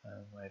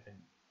I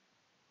haven't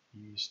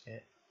used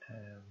it,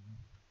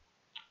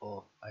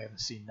 or I haven't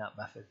seen that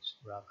method.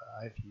 Rather,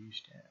 I've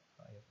used it,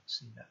 I haven't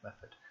seen that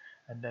method.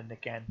 And then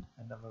again,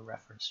 another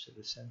reference to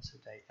the sensor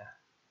data.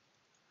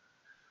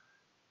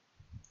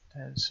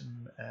 Then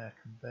some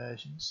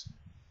conversions.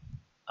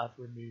 I've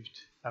removed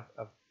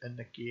in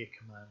the gear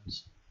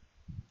commands,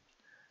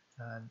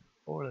 and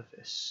all of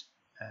this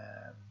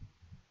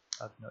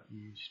I've not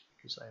used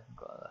because I haven't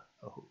got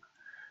a hook.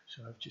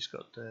 So I've just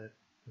got the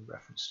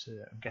reference to,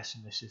 I'm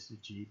guessing this is the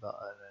G button,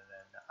 and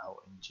then the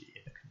out in G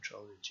and the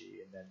controller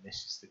G, and then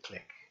this is the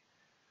click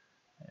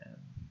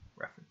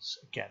reference.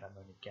 Again, I'm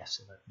only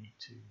guessing. I'd need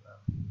to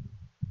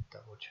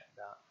double check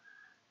that.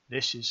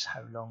 This is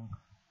how long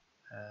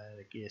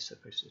the gear is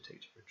supposed to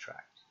take to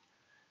retract.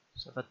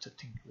 So I've had to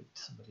tinker with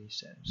some of these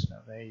settings.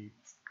 Now they've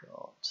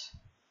got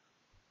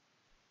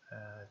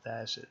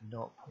there's at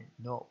 0.01.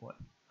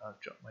 I've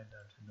dropped mine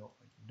down to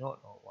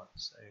 0.001,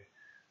 so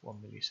 1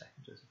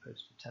 millisecond as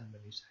opposed to 10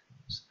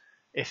 milliseconds,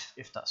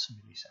 if that's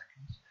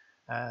milliseconds.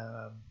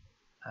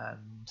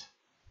 And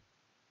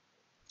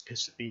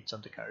because the beads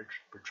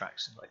undercarriage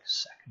retracts in like a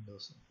second or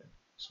something,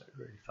 so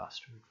really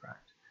fast to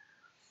retract.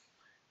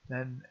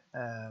 Then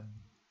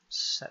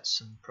set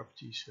some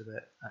properties for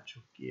the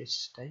actual gear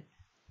state,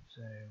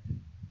 so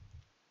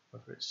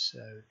whether it's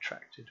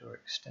retracted or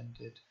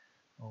extended,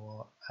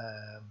 or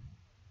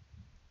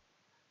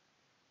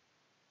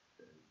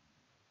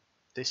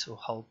this will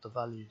hold the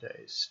value that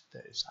is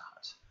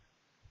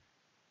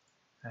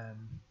at.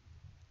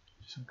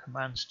 Some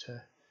commands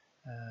to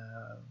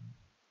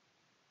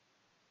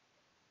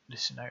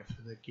listen out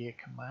for the gear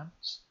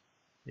commands.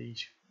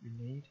 These we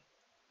need.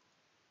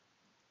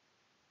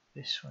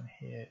 This one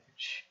here,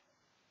 which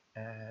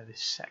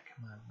this set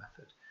command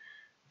method.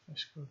 If I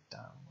scroll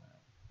down,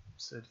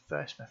 so the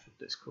first method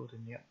that's called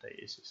in the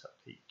update is this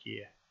update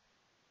gear,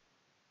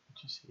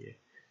 which is here.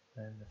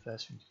 And the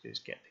first thing to do is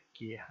get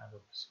the gear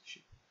handle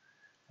position.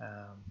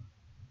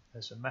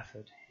 There's a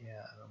method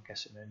here, and I'm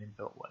guessing an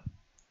inbuilt one.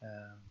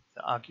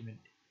 The argument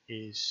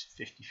is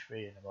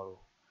 53 in the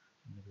model,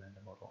 in the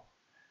Blender model,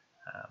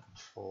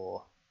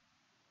 for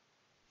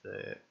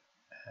the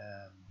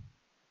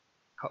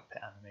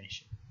cockpit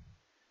animation.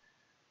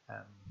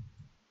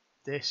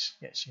 This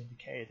gets the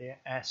indicated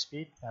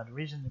airspeed. Now the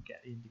reason to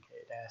get the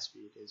indicated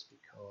airspeed is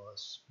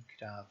because we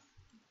could have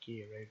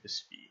gear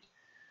overspeed.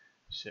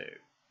 So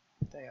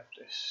they have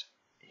this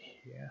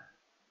here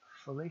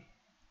fully.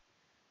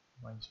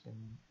 Mine's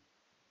been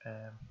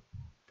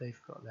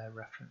they've got their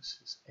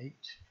references 8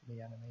 for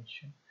the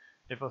animation.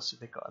 They've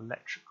got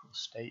electrical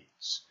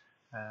states,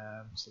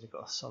 so they've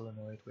got a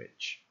solenoid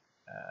which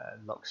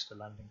locks the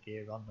landing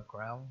gear on the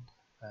ground,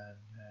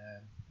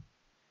 and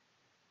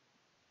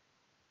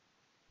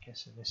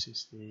guessing this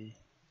is the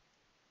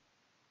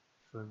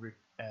for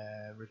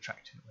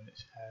retracting when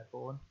it's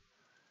airborne.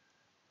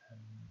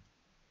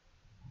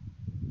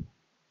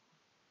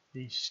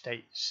 These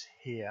states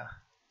here,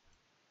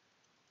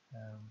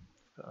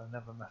 we've got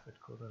another method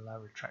called allow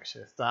retract. So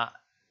if that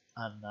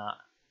and that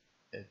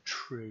are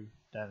true,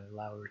 then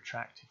allow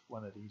retract. If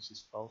one of these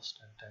is false,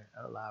 then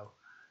don't allow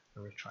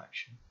the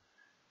retraction.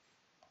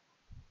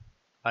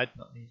 I'd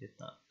not needed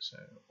that, so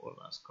all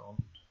that's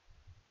gone.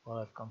 Well,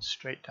 I've gone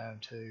straight down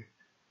to,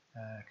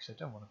 because I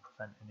don't want to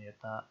prevent any of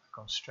that, I've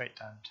gone straight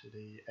down to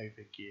the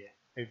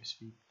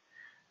overspeed,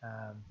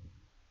 and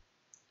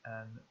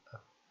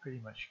I've pretty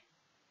much,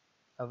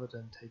 other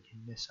than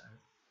taking this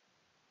out,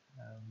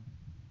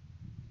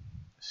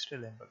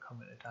 still in but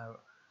commented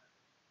out,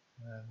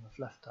 I've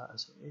left that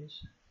as it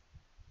is.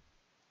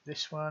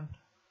 This one,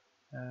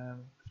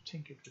 I've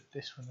tinkered with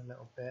this one a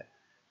little bit.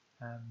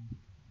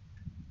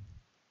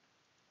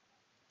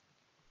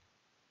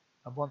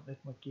 I wanted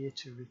my gear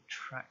to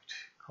retract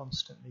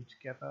constantly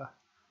together.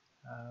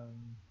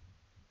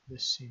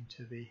 This seemed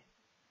to be,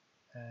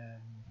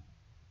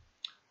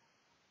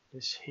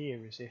 this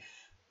here is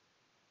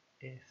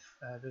if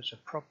there's a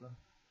problem.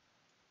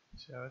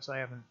 So as I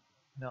haven't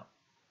not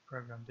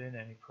programmed in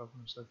any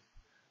problems, I've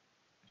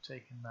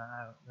taken that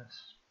out,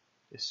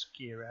 this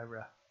gear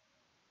error.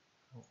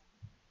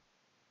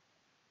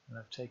 And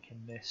I've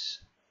taken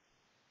this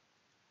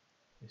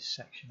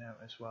section out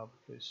as well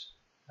because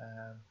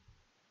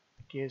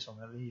the gear's on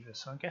the lever,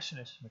 so I'm guessing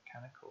it's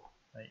mechanical,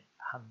 like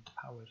hand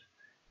powered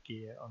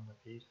gear on the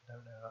Bede. I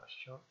don't know that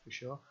for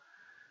sure,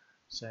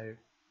 so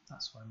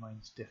that's why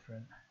mine's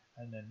different.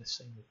 And then the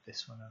same with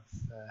this one, I've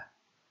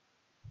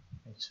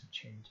made some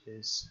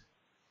changes.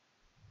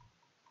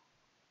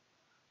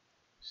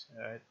 So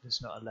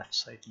there's not a left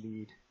side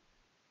lead,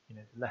 you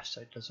know, the left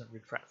side doesn't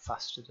retract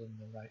faster than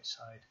the right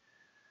side.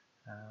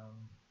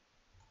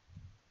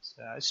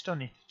 So I still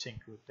need to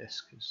tinker with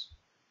this because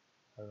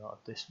a lot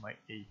of this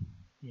might be,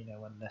 you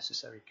know,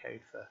 unnecessary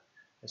code for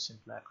a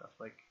simple aircraft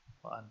like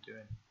what I'm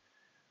doing.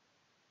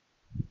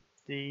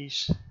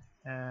 These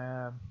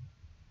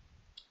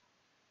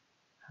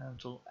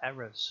handle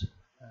errors.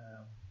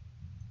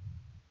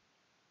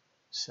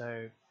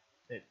 So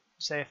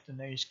say if the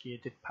nose gear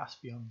did pass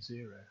beyond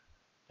 0,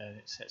 then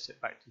it sets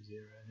it back to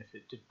 0, and if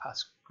it did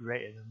pass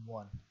greater than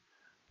 1,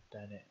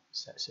 then it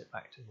sets it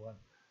back to 1.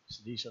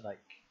 So these are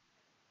like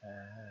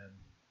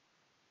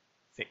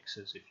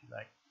fixers, if you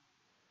like.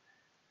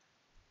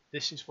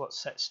 This is what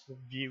sets the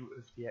view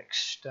of the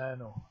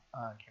external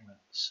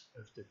arguments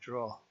of the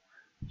draw.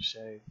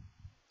 So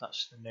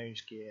that's the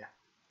nose gear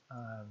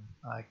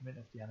argument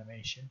of the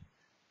animation,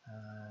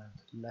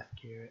 and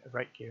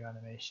right gear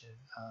animation,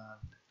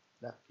 and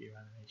left gear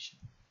animation.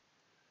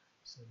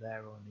 So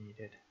they're all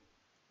needed.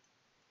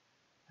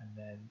 And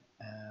then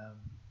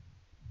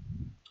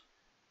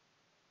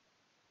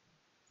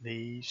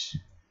these,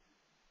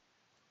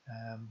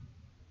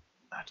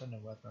 I don't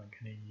know whether I'm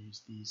going to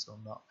use these or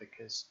not,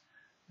 because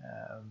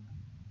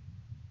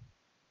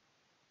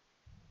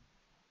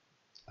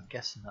I'm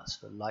guessing that's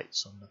for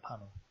lights on the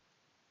panel,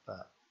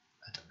 but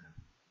I don't know.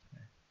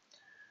 Yeah.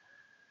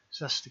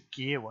 So that's the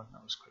gear one.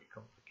 That was quite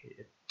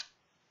complicated.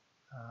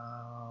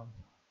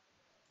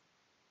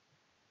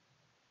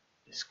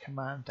 This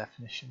command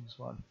definitions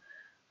one.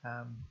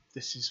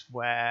 This is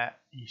where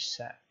you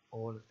set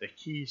all of the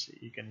keys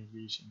that you're going to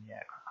use in the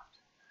aircraft.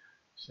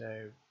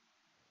 So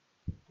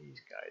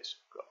these guys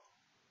have got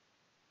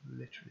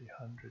literally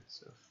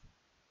hundreds of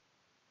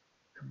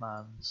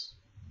commands.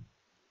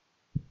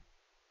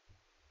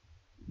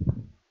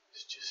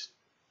 It's just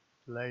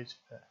loads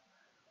of it.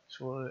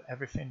 So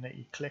everything that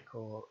you click,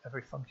 or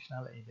every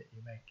functionality that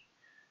you make,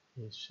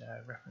 is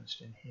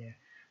referenced in here.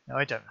 Now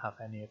I don't have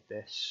any of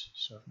this,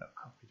 so I've not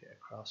copied it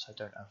across. I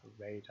don't have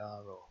a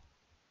radar, or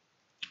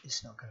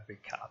it's not going to be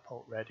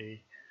catapult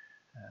ready.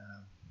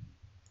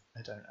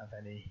 I don't have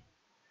any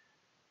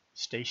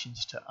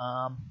stations to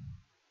arm.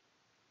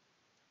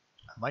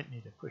 I might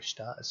need a push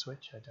starter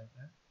switch, I don't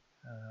know.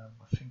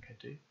 I think I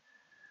do.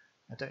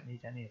 I don't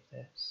need any of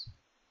this.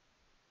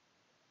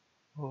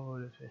 All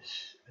of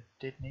this I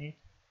did need.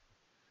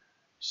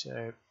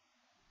 So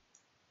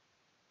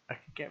I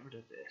could get rid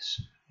of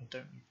this. I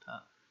don't need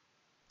that.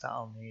 That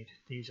I'll need.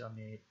 These I'll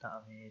need. That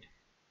I'll need.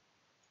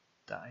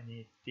 That I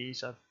need.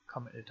 These I've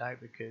commented out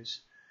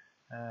because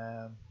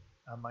I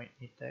might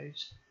need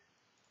those.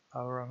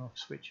 Power on off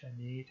switch I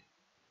need.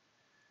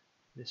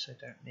 This I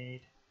don't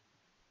need.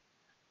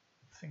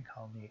 I think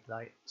I'll need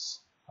lights.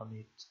 I'll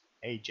need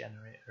a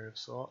generator of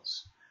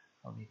sorts.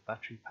 I'll need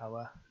battery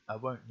power. I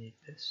won't need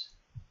this.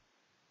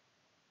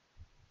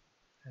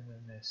 And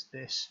then there's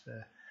this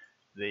for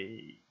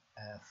the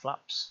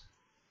flaps.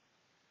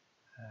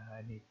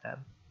 I need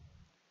them.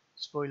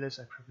 Spoilers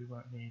I probably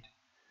won't need.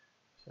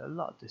 So a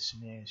lot of this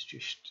in here is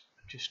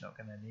I'm just not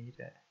going to need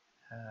it.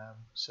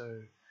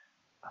 So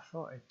I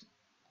thought I'd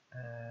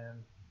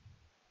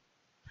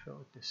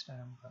filtered this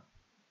down, but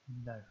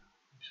no,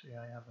 actually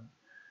I haven't.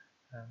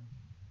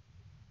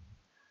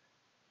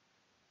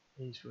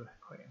 These were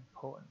quite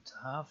important to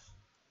have.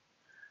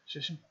 So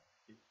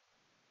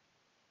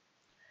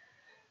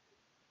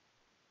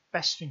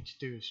best thing to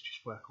do is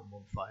just work on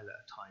one file at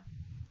a time.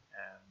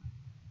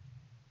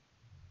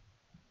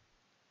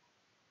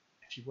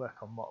 If you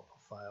work on multiple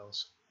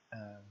files,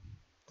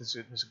 there's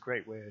a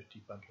great way of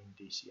debugging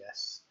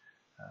DCS,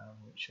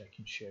 which I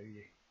can show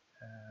you.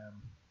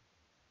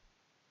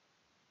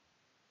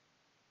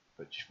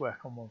 But just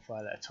work on one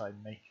file at a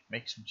time,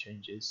 make some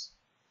changes,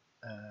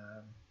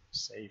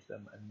 save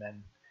them, and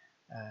then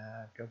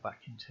go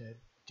back into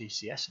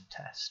DCS and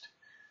test.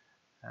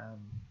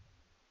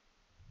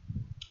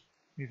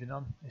 Moving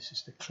on, this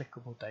is the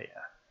clickable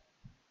data.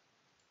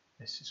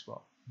 This is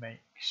what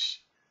makes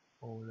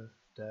all of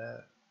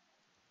the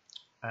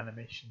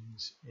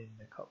animations in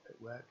the cockpit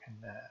work,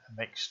 and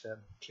makes them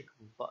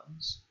clickable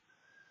buttons.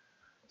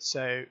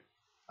 So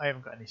I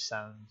haven't got any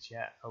sounds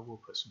yet. I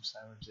will put some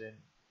sounds in.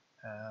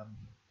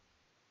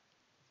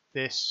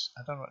 This,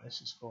 I don't know what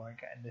this is for. I'm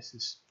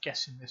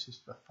guessing this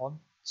is for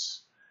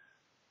fonts.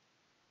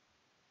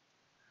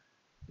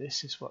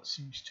 This is what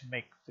seems to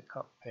make the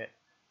cockpit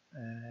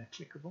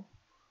clickable.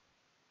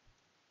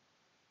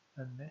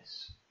 And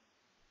this.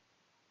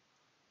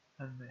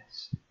 And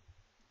this.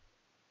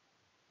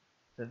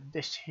 Then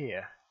this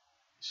here,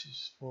 this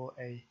is for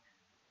a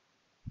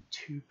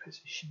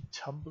 2-position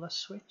tumbler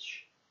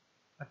switch,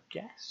 I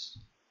guess.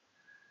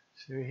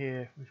 So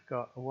here we've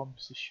got a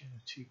 1-position,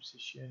 a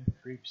 2-position,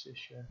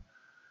 3-position,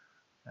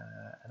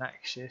 an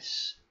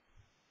axis,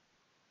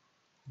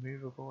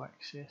 movable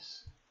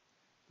axis,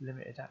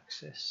 limited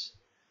axis,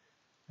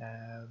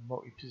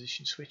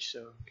 multi-position switch, so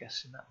I'm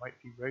guessing that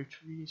might be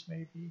rotaries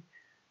maybe.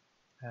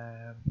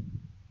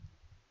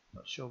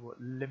 Not sure what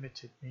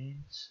limited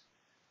means.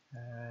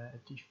 A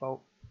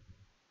default,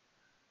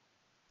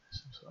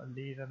 some sort of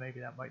lever, maybe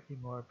that might be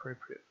more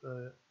appropriate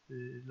for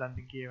the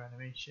landing gear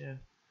animation.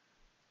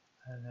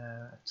 And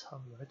a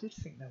tumbler. I did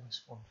think there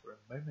was one for a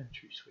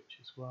momentary switch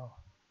as well.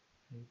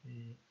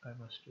 Maybe I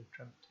must have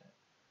dreamt it.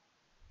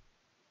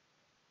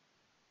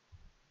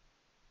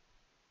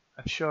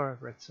 I'm sure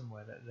I've read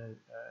somewhere that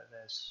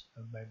there's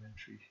a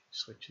momentary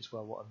switch as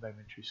well. What a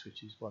momentary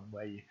switch is, one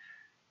where you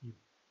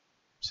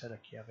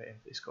select you have it in,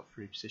 it's got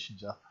 3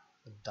 positions, up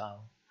and down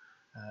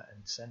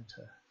and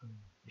center, and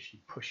if you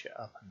push it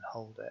up and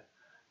hold it,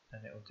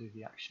 then it'll do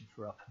the action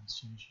for up, and as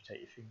soon as you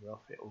take your finger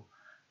off, it'll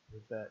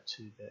revert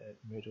to the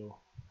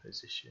middle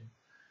position.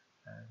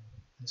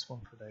 There's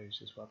one for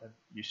those as well. They're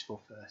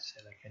useful for,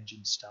 say, like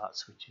engine start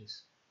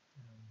switches.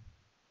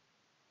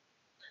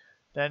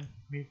 Then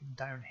moving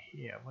down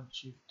here,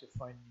 once you've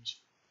defined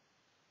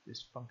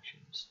these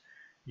functions,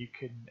 you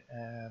can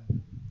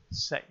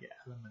set your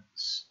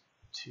elements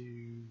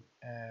to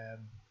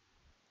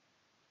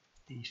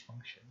these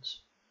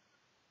functions.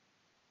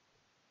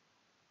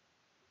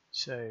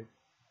 So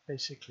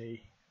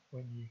basically,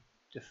 when you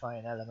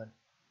define element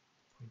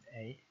point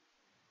A,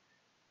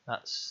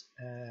 that's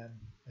a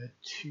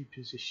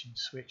 2-position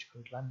switch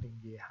called landing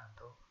gear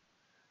handle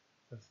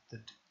of the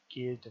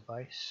gear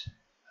device.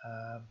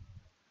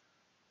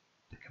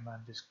 The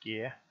command is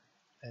gear,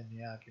 and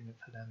the argument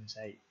for them is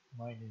 8.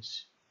 Mine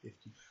is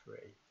 53,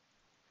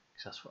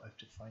 because that's what I've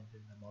defined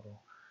in the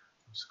model.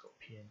 I've just got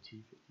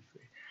PNT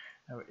 53.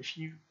 Now, if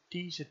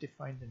these are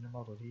defined in the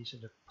model, these are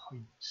the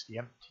points, the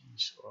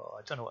empties, or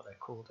I don't know what they're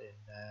called in,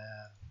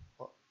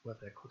 whether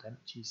they're called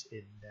empties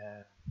in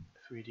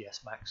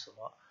 3ds Max or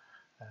not.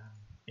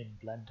 In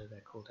Blender,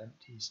 they're called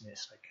empties, and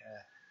it's like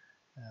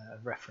a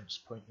reference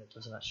point that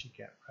doesn't actually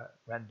get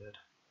rendered.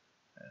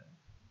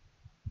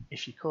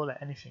 If you call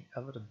it anything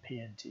other than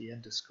PNT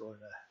underscore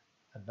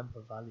a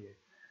number value,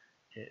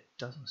 it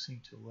doesn't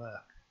seem to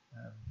work.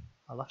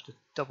 I'll have to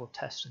double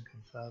test and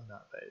confirm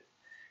that, but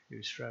it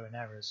was throwing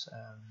errors,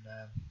 and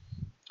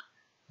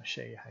I'll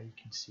show you how you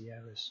can see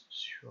errors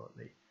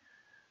shortly.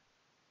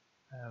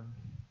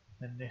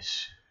 And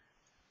this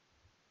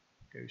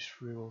goes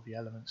through all the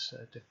elements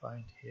that are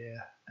defined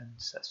here and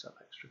sets up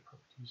extra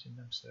properties in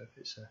them. So if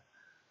it's I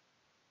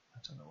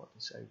don't know what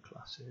this O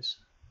class is,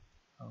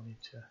 I'll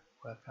need to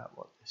work out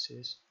what this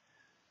is.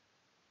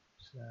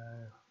 So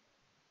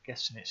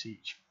guessing it's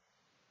each,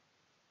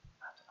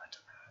 I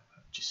don't know,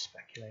 I'm just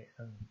speculating.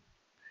 I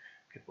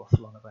could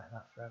waffle on about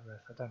that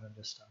forever. If I don't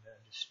understand it,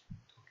 I'm just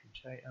talking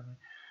shit.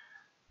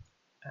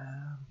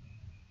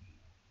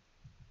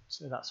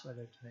 So that's where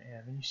they've done it here.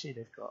 I mean, you see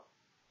they've got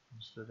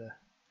ones for the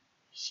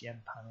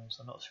ECM panels.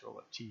 I'm not sure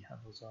what T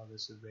handles are.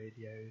 There's the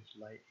radios,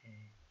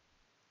 lighting,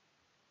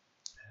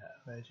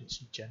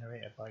 emergency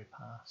generator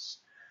bypass,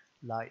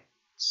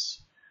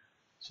 lights.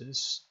 So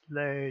there's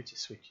loads of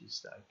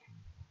switches that I can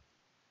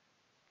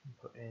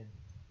put in.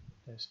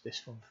 There's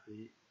this one for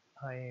the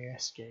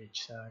IAS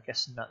gauge, so I'm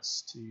guessing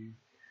that's to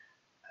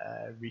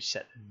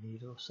reset the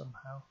needle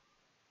somehow.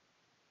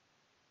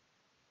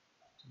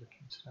 Have to look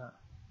into that.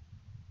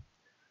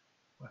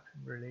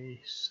 Weapon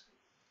release.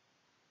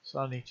 So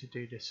I'll need to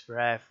do this for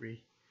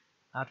every,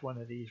 add one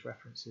of these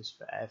references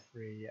for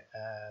every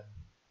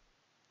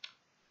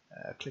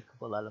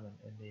clickable element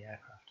in the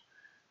aircraft.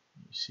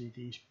 You see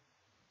these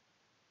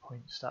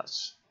points,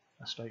 that's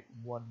like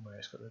one where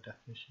it's got the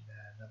definition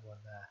there, another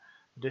one there.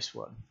 This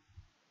one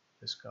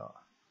has got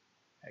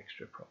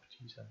extra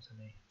properties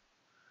underneath,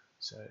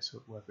 so it's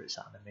whether it's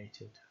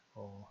animated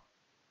or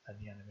at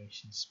the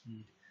animation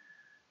speed,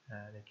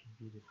 they can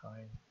be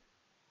defined.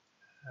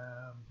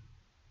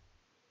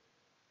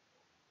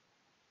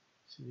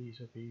 So these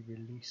will be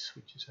release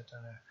switches. I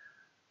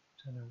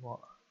don't know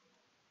what.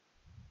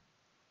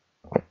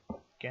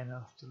 Again,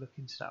 I'll have to look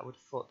into that. I would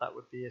have thought that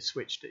would be a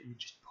switch that you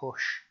just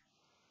push.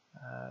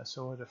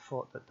 So I would have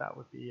thought that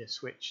would be a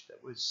switch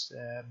that was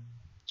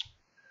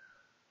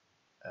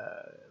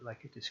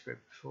like I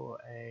described before,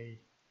 a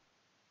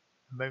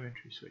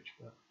momentary switch,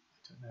 but I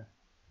don't know.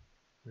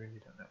 Really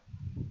don't know.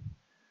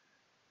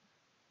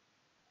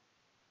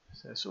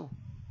 So it's all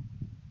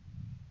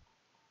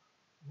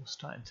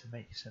starting to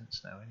make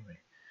sense now. Anyway,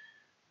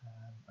 I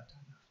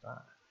don't know if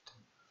that.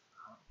 Don't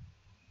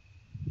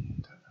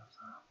know if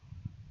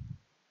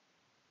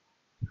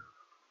that.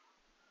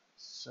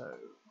 So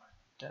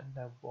then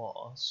there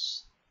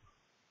was.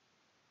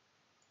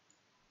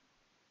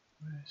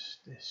 Where's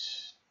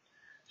this?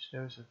 So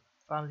there was a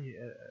value,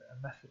 a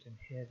method in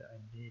here that I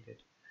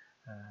needed,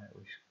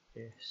 which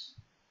is.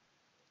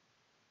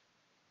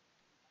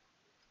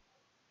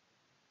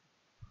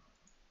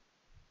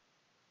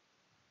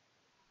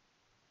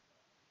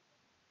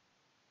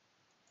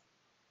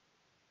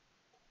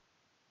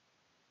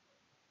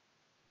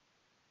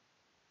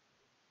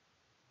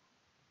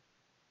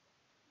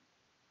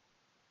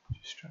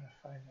 Just trying to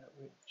find out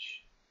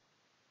which.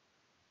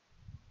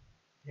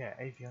 Yeah,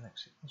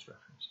 avionics, it was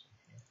referenced in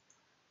here.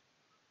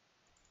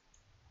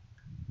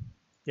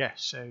 Yeah,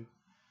 so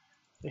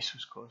this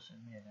was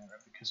causing me an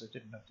error because I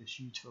didn't have this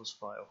utils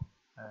file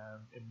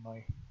in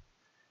my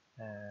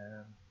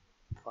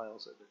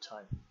files at the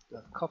time.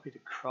 I've copied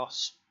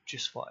across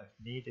just what I've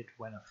needed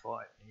when I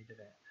thought I needed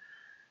it.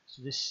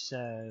 So this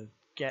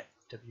get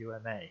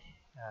WMA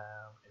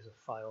is a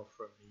file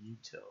from the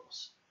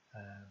utils,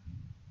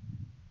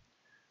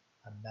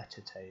 a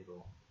meta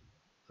table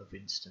of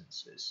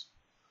instances.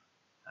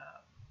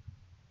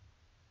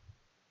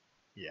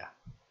 Yeah,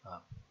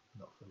 I'm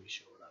not fully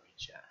sure what that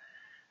means yet.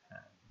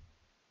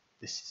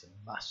 This is a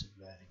massive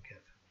learning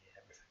curve for me.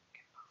 Everything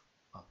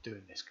I'm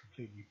doing this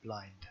completely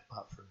blind,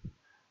 apart from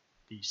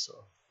these sort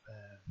of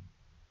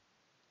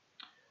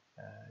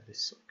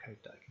this sort of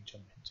code that I can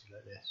jump into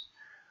like this.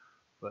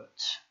 But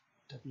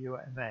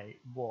WMA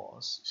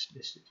was, it's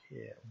listed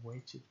here,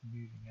 weighted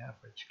moving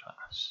average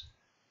class.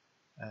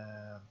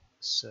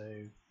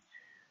 So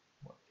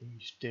what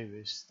these do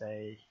is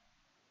they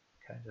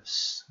kind of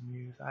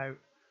smooth out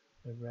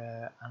the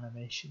rare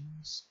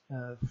animations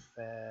of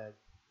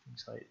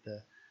things like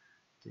the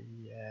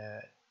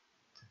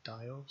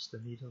dials, the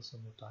needles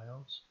on the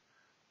dials.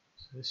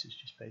 So this is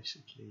just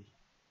basically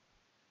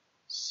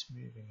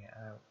smoothing it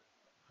out.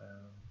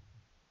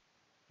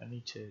 I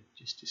need to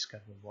just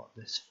discover what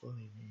this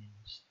fully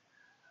means,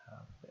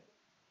 but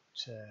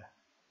I'm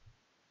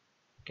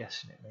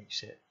guessing it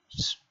makes it,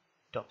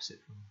 stops it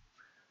from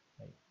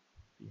like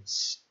being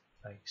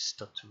like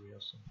stuttery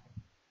or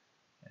something.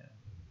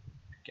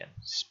 Again,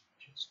 it's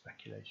pure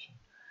speculation.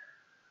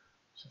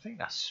 So I think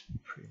that's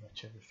pretty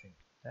much everything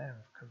there.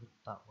 I've covered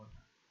that one.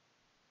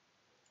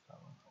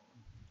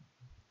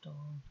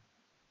 Done.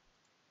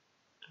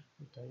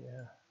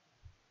 Data.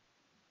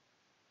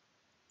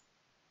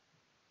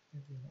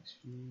 Next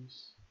views.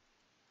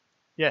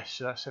 Yes,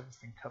 so that's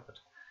everything covered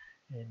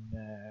in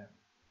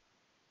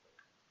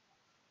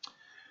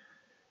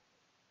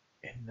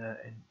the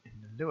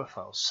LUA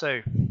files. So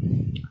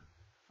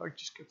if I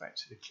just go back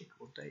to the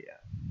clickable data,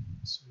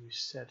 so we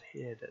said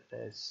here that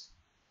there's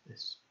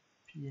this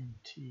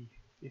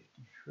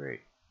PNT53.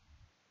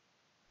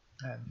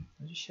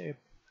 I'll just show you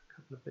a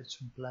couple of bits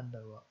from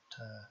Blender what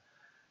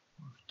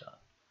we've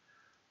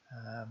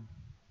done.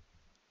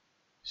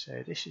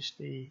 So this is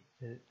the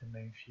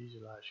main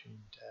fuselage, and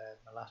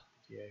in my last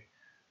video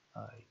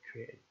I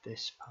created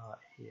this part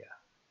here,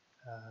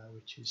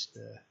 which is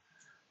the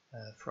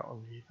throttle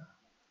lever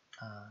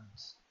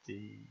and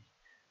the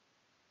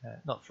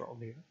not throttle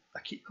lever.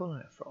 I keep calling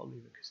it a throttle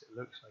lever because it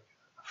looks like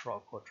a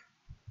throttle quadrant,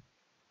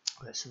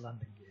 but it's a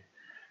landing gear.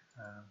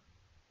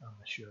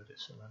 I'm assured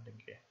it's a landing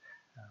gear,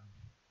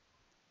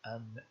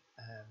 and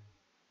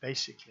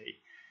basically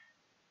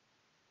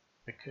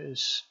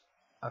because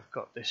I've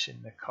got this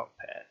in the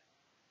cockpit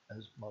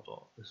as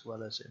model as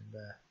well as in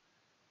the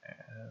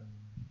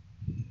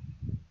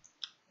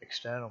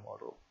external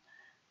model,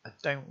 I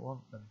don't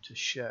want them to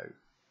show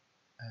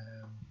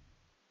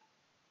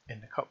in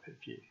the cockpit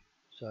view.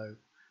 So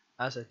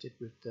as I did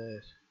with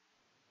the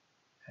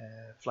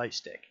flight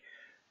stick,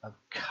 I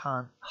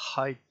can't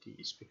hide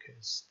these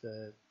because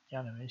the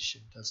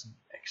animation doesn't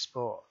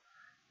export.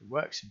 It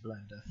works in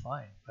Blender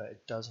fine, but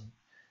it doesn't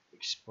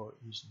export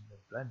using the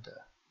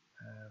Blender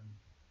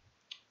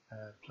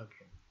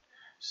plugin.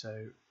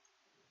 So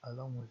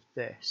along with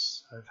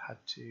this, I've had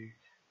to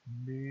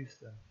move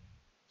them.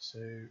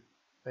 So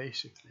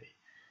basically,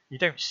 you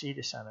don't see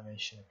this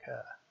animation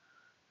occur,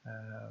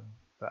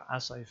 but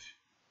as I've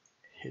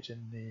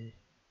hidden the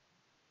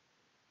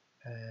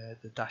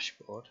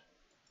dashboard,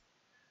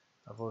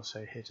 I've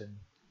also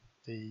hidden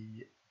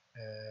the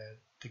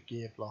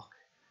gear block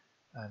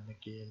and the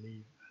gear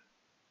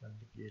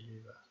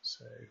lever,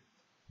 So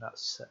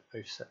that's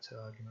both set to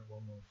argument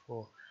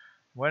 114.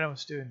 When I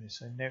was doing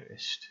this, I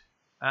noticed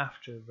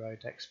after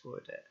I'd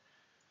exported it,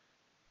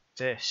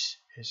 this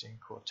is in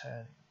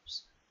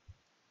quaternions,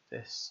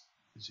 this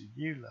is a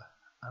EULA,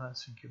 and I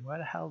was thinking, where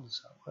the hell does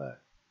that work?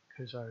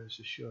 Because I was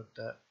assured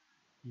that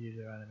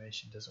EULA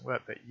animation doesn't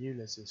work, but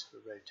EULA's is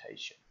for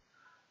rotation.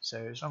 So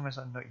as long as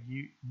I'm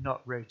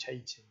not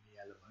rotating the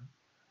element,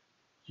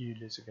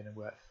 EULA's are going to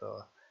work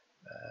for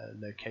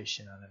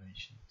location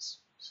animations.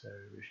 So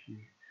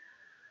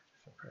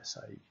if I press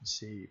that, you can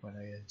see when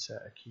I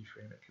insert a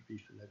keyframe, it could be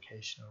for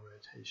location or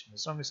rotation.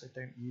 As long as I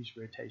don't use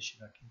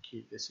rotation, I can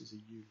keep this as a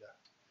EULA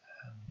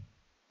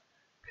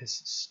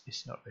because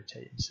it's not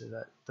rotating, so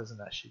that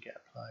doesn't actually get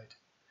applied.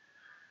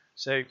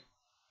 So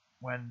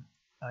when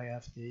I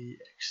have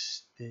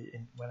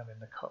when I'm in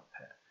the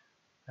cockpit,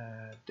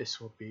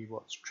 this will be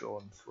what's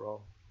drawn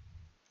from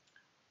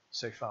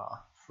so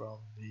far from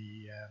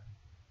the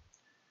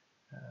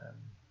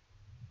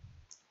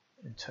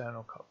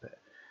internal cockpit.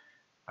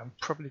 I'm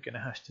probably going to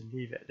have to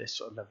leave it at this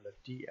sort of level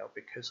of detail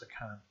because I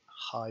can't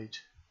hide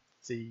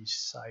these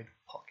side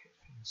pocket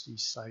things,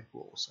 these side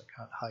walls. I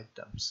can't hide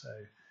them, so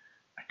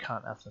I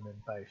can't have them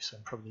in both. So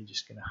I'm probably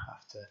just going to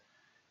have to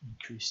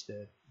increase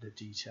the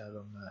detail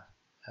on the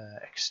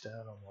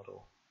external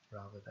model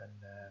rather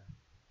than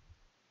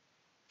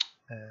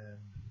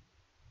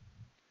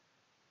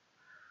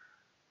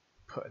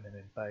putting them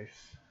in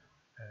both.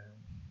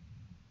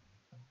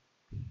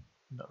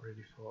 Not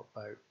really thought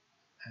about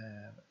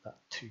that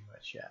too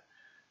much yet,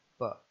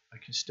 but I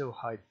can still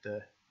hide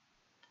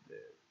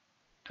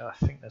I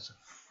think there's a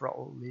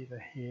throttle lever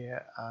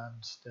here,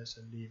 and there's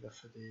a lever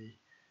for the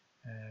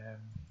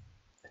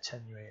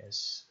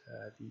attenuators,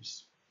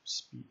 these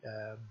speed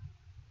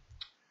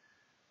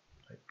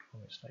like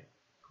almost like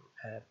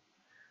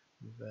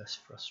reverse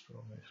thruster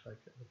almost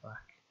like at the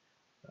back,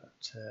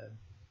 that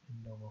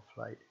in normal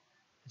flight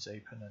is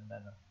open, and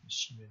then I'm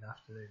assuming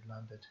after they've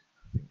landed,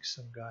 I think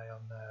some guy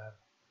on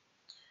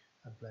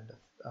Blender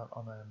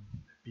on a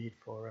Bede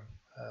forum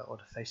or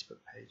the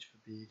Facebook page for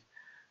Bede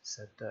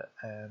said that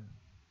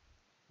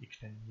you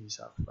can use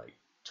that for like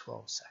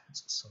 12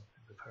 seconds or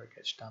something before it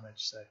gets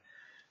damaged, so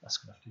that's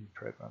going to have to be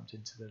programmed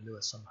into the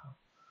LUA somehow.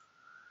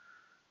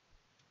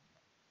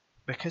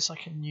 Because I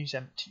can use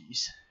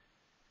empties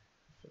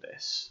for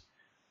this,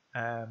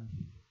 I'm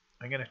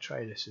going to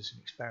try this as an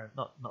experiment,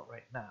 not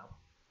right now,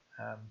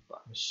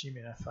 but I'm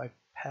assuming if I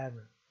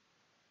parent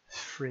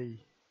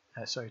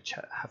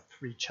have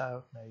 3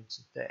 child nodes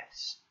of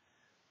this,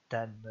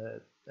 then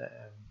the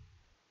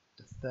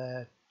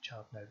third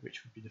child node,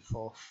 which would be the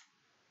 4th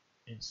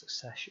in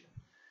succession,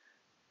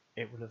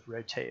 it will have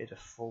rotated a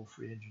full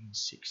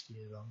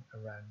 360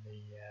 around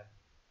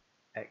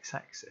the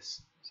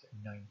x-axis, so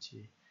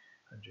 90,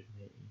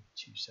 180,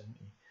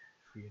 270,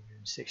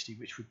 360,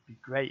 which would be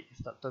great if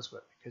that does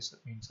work, because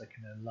that means I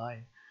can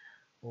align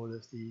all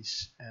of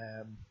these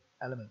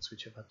elements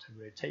which I've had to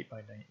rotate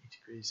by 90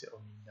 degrees. It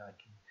will mean that I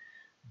can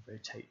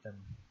rotate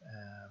them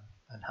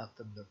and have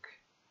them look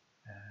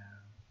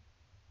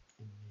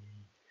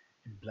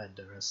in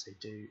Blender as they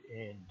do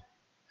in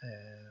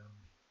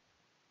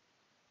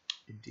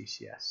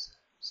DCS.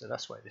 So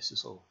that's why this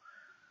is all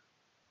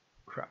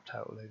crapped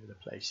out all over the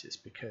place, is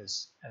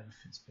because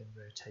everything's been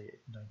rotated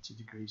 90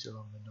 degrees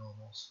along the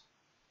normals.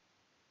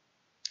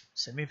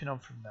 So moving on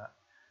from that,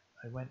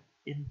 I went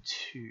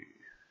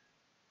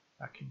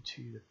back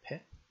into the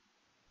pit,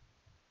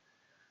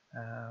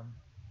 and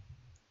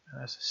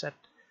as I said,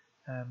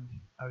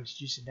 I was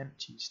using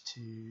empties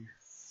to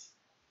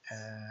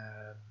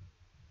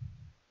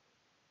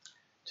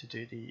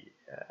do the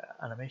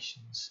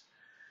animations.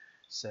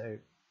 So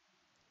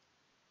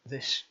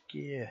this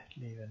gear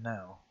lever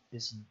now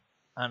isn't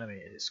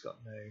animated, it's got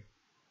no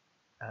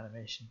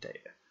animation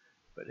data,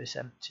 but this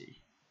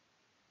empty,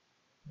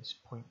 this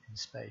point in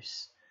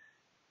space,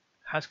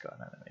 has got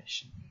an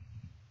animation.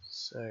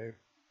 So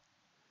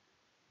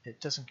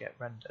it doesn't get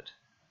rendered,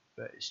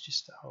 but it's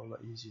just a whole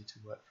lot easier to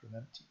work from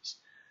empties,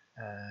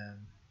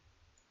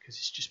 because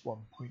it's just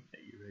one point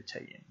that you're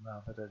rotating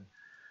rather than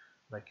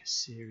like a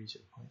series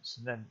of points.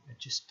 And then I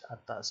just add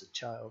that as a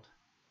child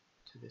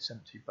to this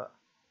empty, but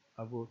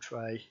I will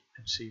try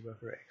and see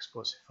whether it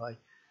exports if I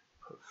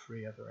put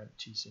 3 other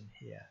empties in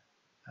here,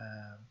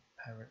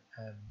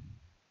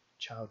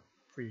 child,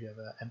 3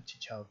 other empty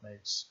child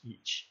nodes,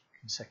 each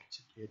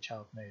consecutively a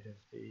child node of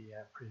the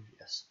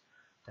previous.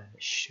 Then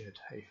it should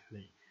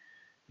hopefully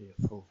be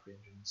a full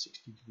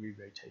 360 degree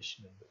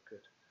rotation and look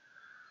good.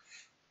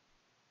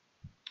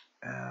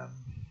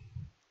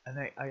 And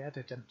I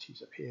added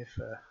empties up here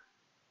for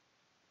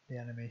the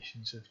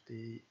animations of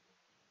the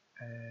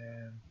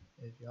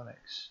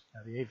avionics.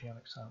 Now the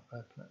avionics aren't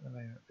working at the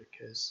moment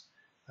because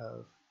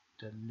of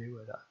the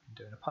LUA that I've been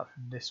doing. Apart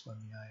from this one,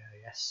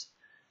 the IIS,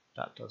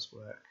 that does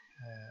work.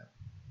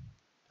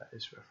 That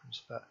is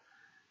referenced, but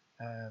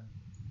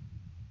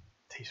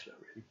these look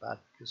really bad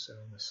because they're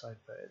on the side,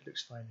 but it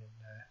looks fine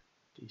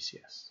in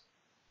DCS.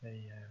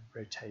 They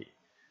rotate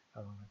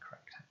along the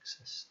correct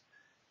axis.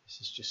 This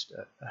is just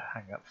a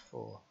hang up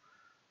for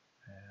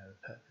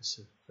the purpose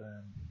of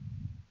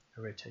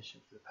a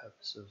rotation for the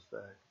purpose of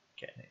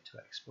getting it to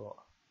export.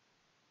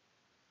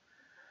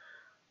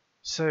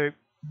 So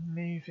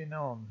moving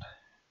on,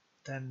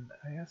 then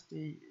I have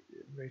the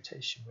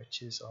rotation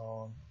which is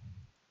on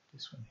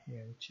this one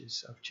here, which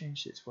is, I've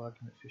changed it to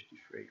argument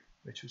 53,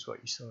 which was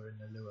what you saw in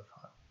the LUA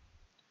file.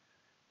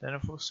 Then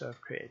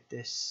I've created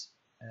this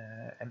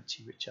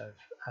empty which I've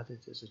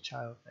added as a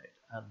child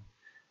node and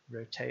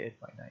rotated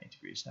by 90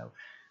 degrees. Now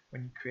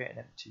when you create an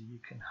empty, you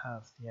can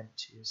have the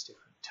empty as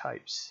different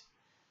types,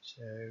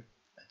 so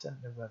I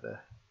don't know whether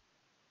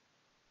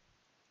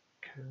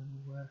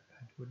cone will work.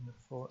 I wouldn't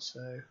have thought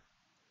so.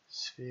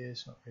 Sphere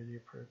is not really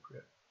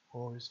appropriate,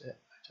 or is it?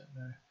 I don't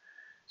know.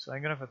 So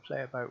I'm going to have a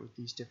play about with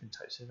these different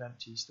types of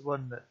empties. The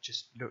one that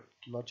just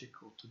looked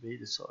logical to be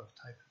the sort of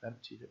type of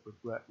empty that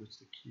would work was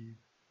the cube.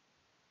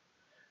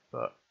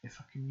 But if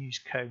I can use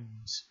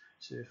cones,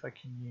 so if I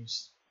can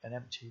use an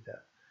empty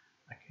that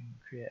I can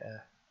create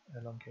a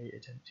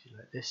elongated empty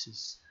like this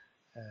is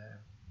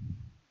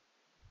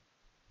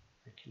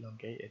like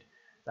elongated,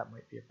 that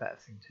might be a better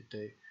thing to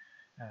do,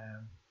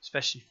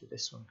 especially for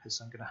this one, because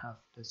I'm going to have,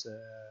 there's a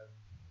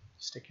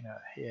sticking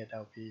out here,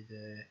 that'll be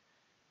the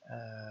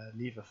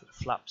lever for the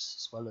flaps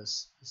as well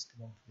as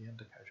the one for the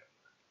undercarriage,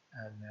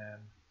 and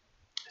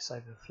it's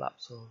either the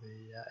flaps or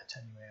the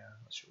attenuator,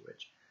 I'm not sure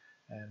which,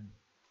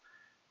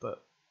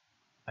 but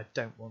I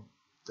don't want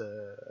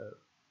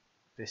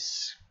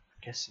this, I'm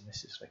guessing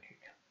this is like a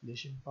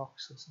collision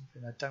box or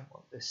something, I don't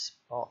want this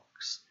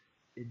box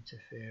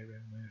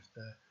interfering with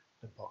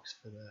the box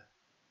for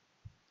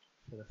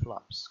the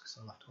flaps, because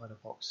I'll have to add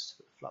a box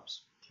for the flaps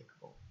to be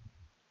clickable.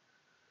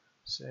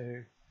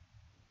 So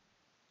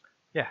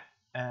yeah,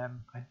 I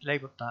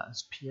labelled that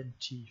as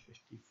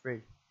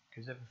PNT53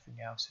 because everything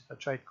else, if I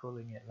tried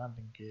calling it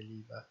landing gear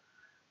lever,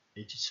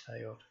 it just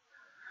failed.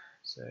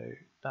 So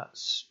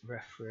that's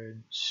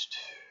referenced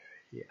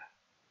here,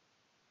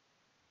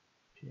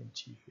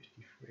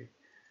 PNT53.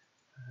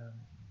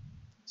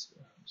 It's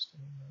referenced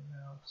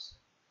anywhere else.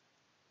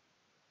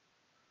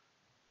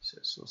 So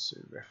it's also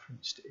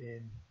referenced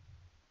in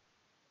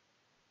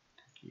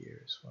the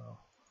gear as well.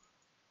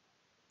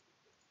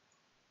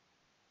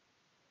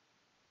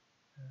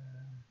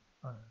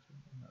 Oh, no,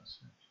 that's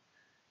it.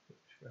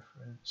 It's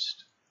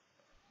referenced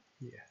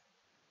here.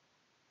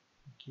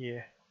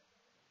 Gear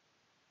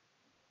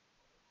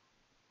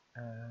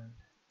and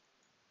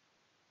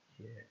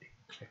here in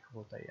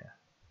clickable data.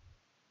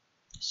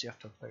 So you have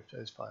to upload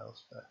those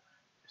files for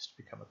this to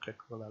become a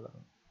clickable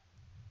element.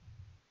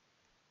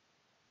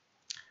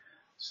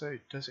 So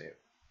does it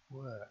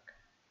work?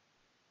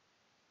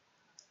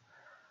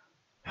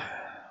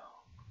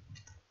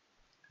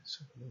 Let's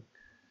have a look.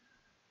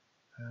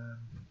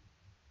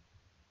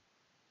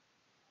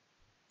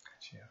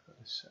 Actually, I've got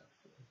this set up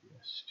for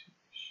OBS to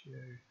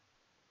show.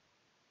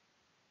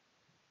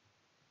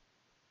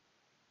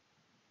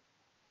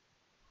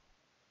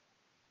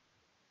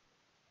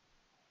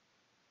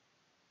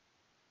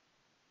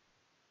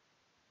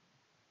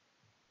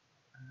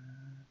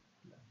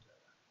 Blender,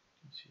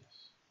 DCS.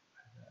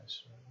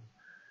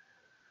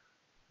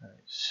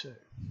 Right, so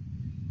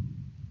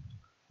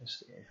here's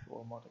the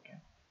A4 mod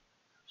again.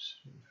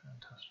 Absolutely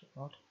fantastic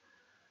mod.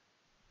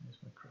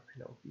 There's my crappy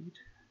little bead.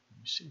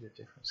 You see the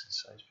difference in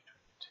size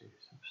between the two.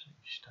 It's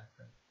absolutely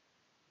staggering.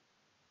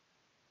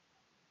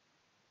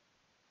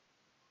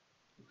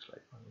 Looks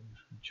like my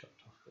room's been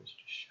chopped off, but it's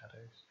just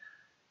shadows.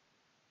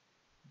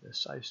 The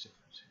size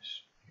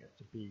differences. You get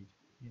the bead.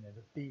 You know,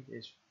 the bead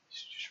is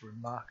just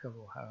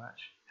remarkable how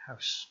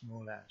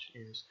small it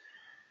actually is.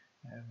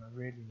 I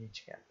really need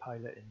to get a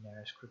pilot in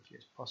there as quickly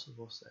as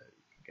possible so that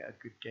you can get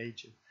a good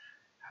gauge of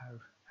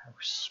how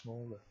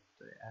small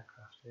the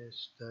aircraft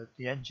is.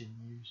 The engine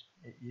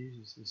it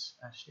uses is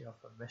actually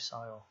off a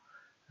missile,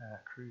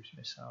 cruise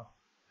missile.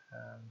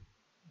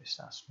 It's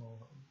that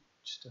small, it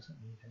just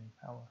doesn't need any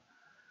power.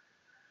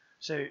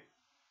 So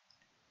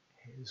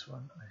here's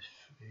one I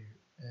flew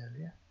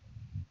earlier.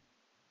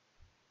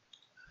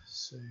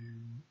 So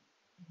you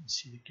can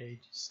see the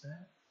gauges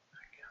there. I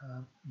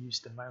can't use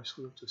the mouse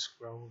wheel to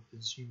scroll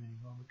the zoom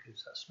anymore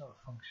because that's not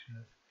a function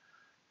of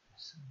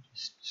this. I'm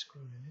just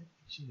scrolling it.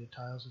 You see the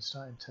tiles are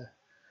starting to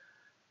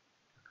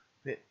look a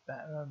bit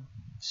better. I'm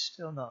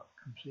still not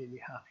completely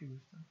happy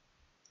with them.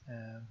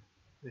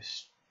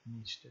 This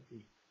needs to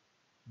be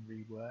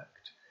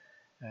reworked.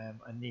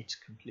 I need to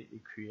completely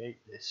create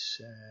this.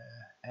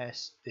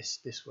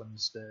 This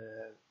one's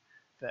the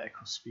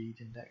vertical speed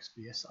index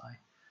BSI,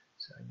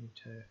 so I need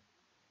to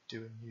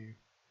do a new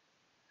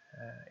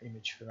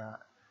image for that,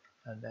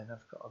 and then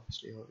I've got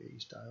obviously all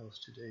these dials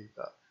to do.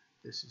 But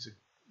this is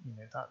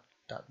that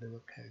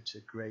LUA code's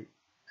a great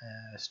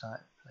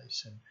starting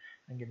place, and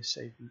I'm going to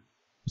save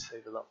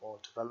a lot more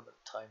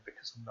development time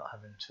because I'm not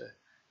having to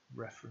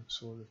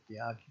reference all of the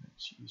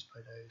arguments used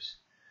by those.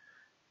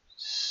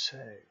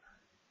 So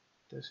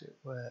does it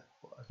work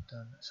what I've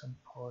done? Let's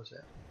unpause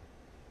it.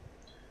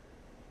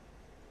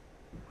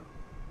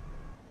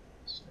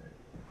 So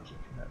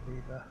clicking that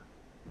lever,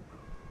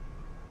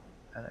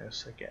 and I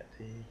also get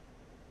the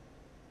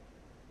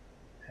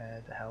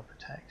helper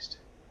text,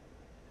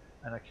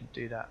 and I can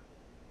do that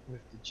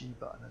with the G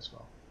button as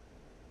well.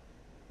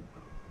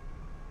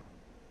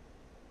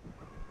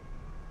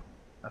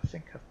 I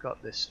think I've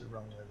got this the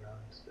wrong way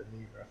around, the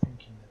lever. I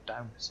think in the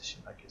down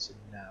position like it's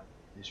in now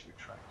is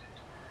retracted,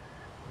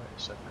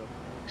 whereas I've got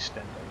it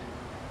extended.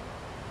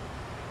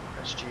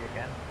 Press G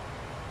again.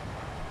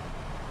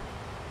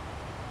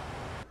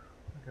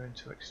 I go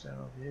into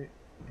external view,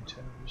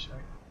 internal view,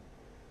 sorry.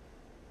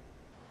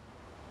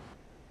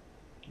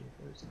 Gear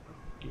goes down,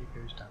 gear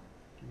goes down,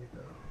 gear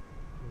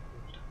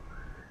goes down.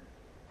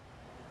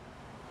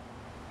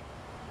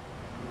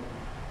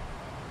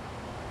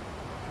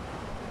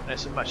 And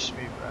it's a much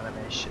smoother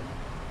animation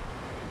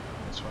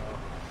as well.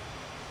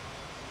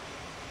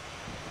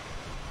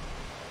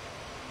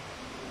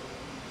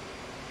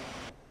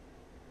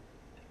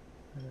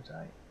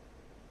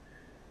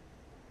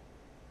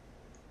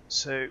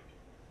 So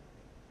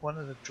one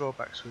of the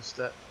drawbacks was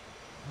that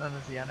none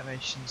of the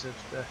animations of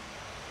the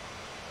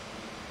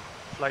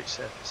flight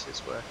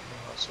surfaces work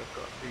anymore, so I've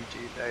got to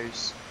redo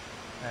those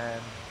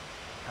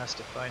as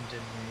defined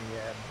in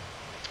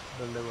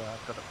the LUA.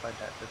 I've got to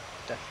find out the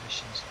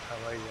definitions of how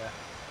I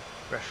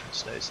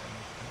reference those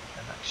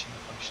and actually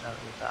the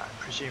functionality of that, and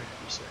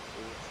presumably so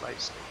for the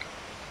flight stick.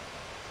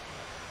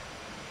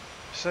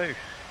 So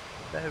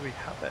there we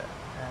have it,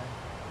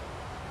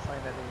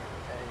 finally a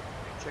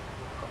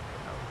clickable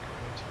cockpit now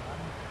coming to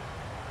land.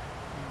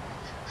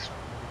 It's not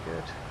really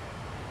good.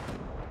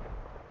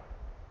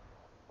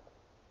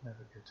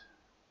 Never good.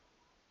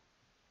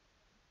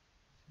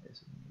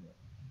 Here's a new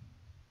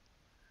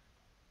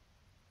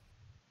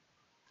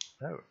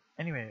one. Oh,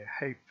 anyway, I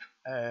hope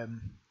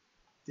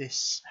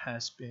this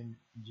has been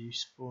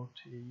useful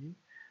to you.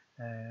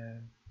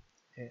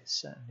 It's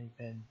certainly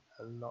been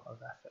a lot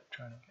of effort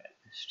trying to get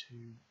this to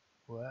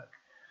work.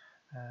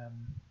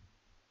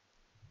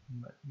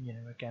 You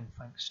know, again,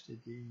 thanks to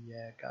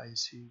the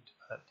guys who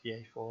developed the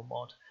A4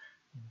 mod.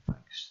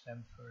 Thanks to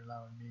them for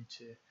allowing me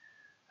to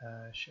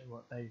show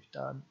what they've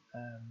done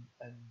and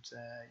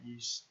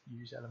use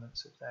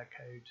elements of their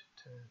code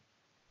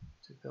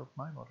to build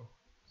my model.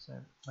 So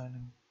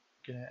I'm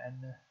going to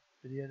end the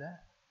video there.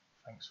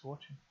 Thanks for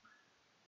watching.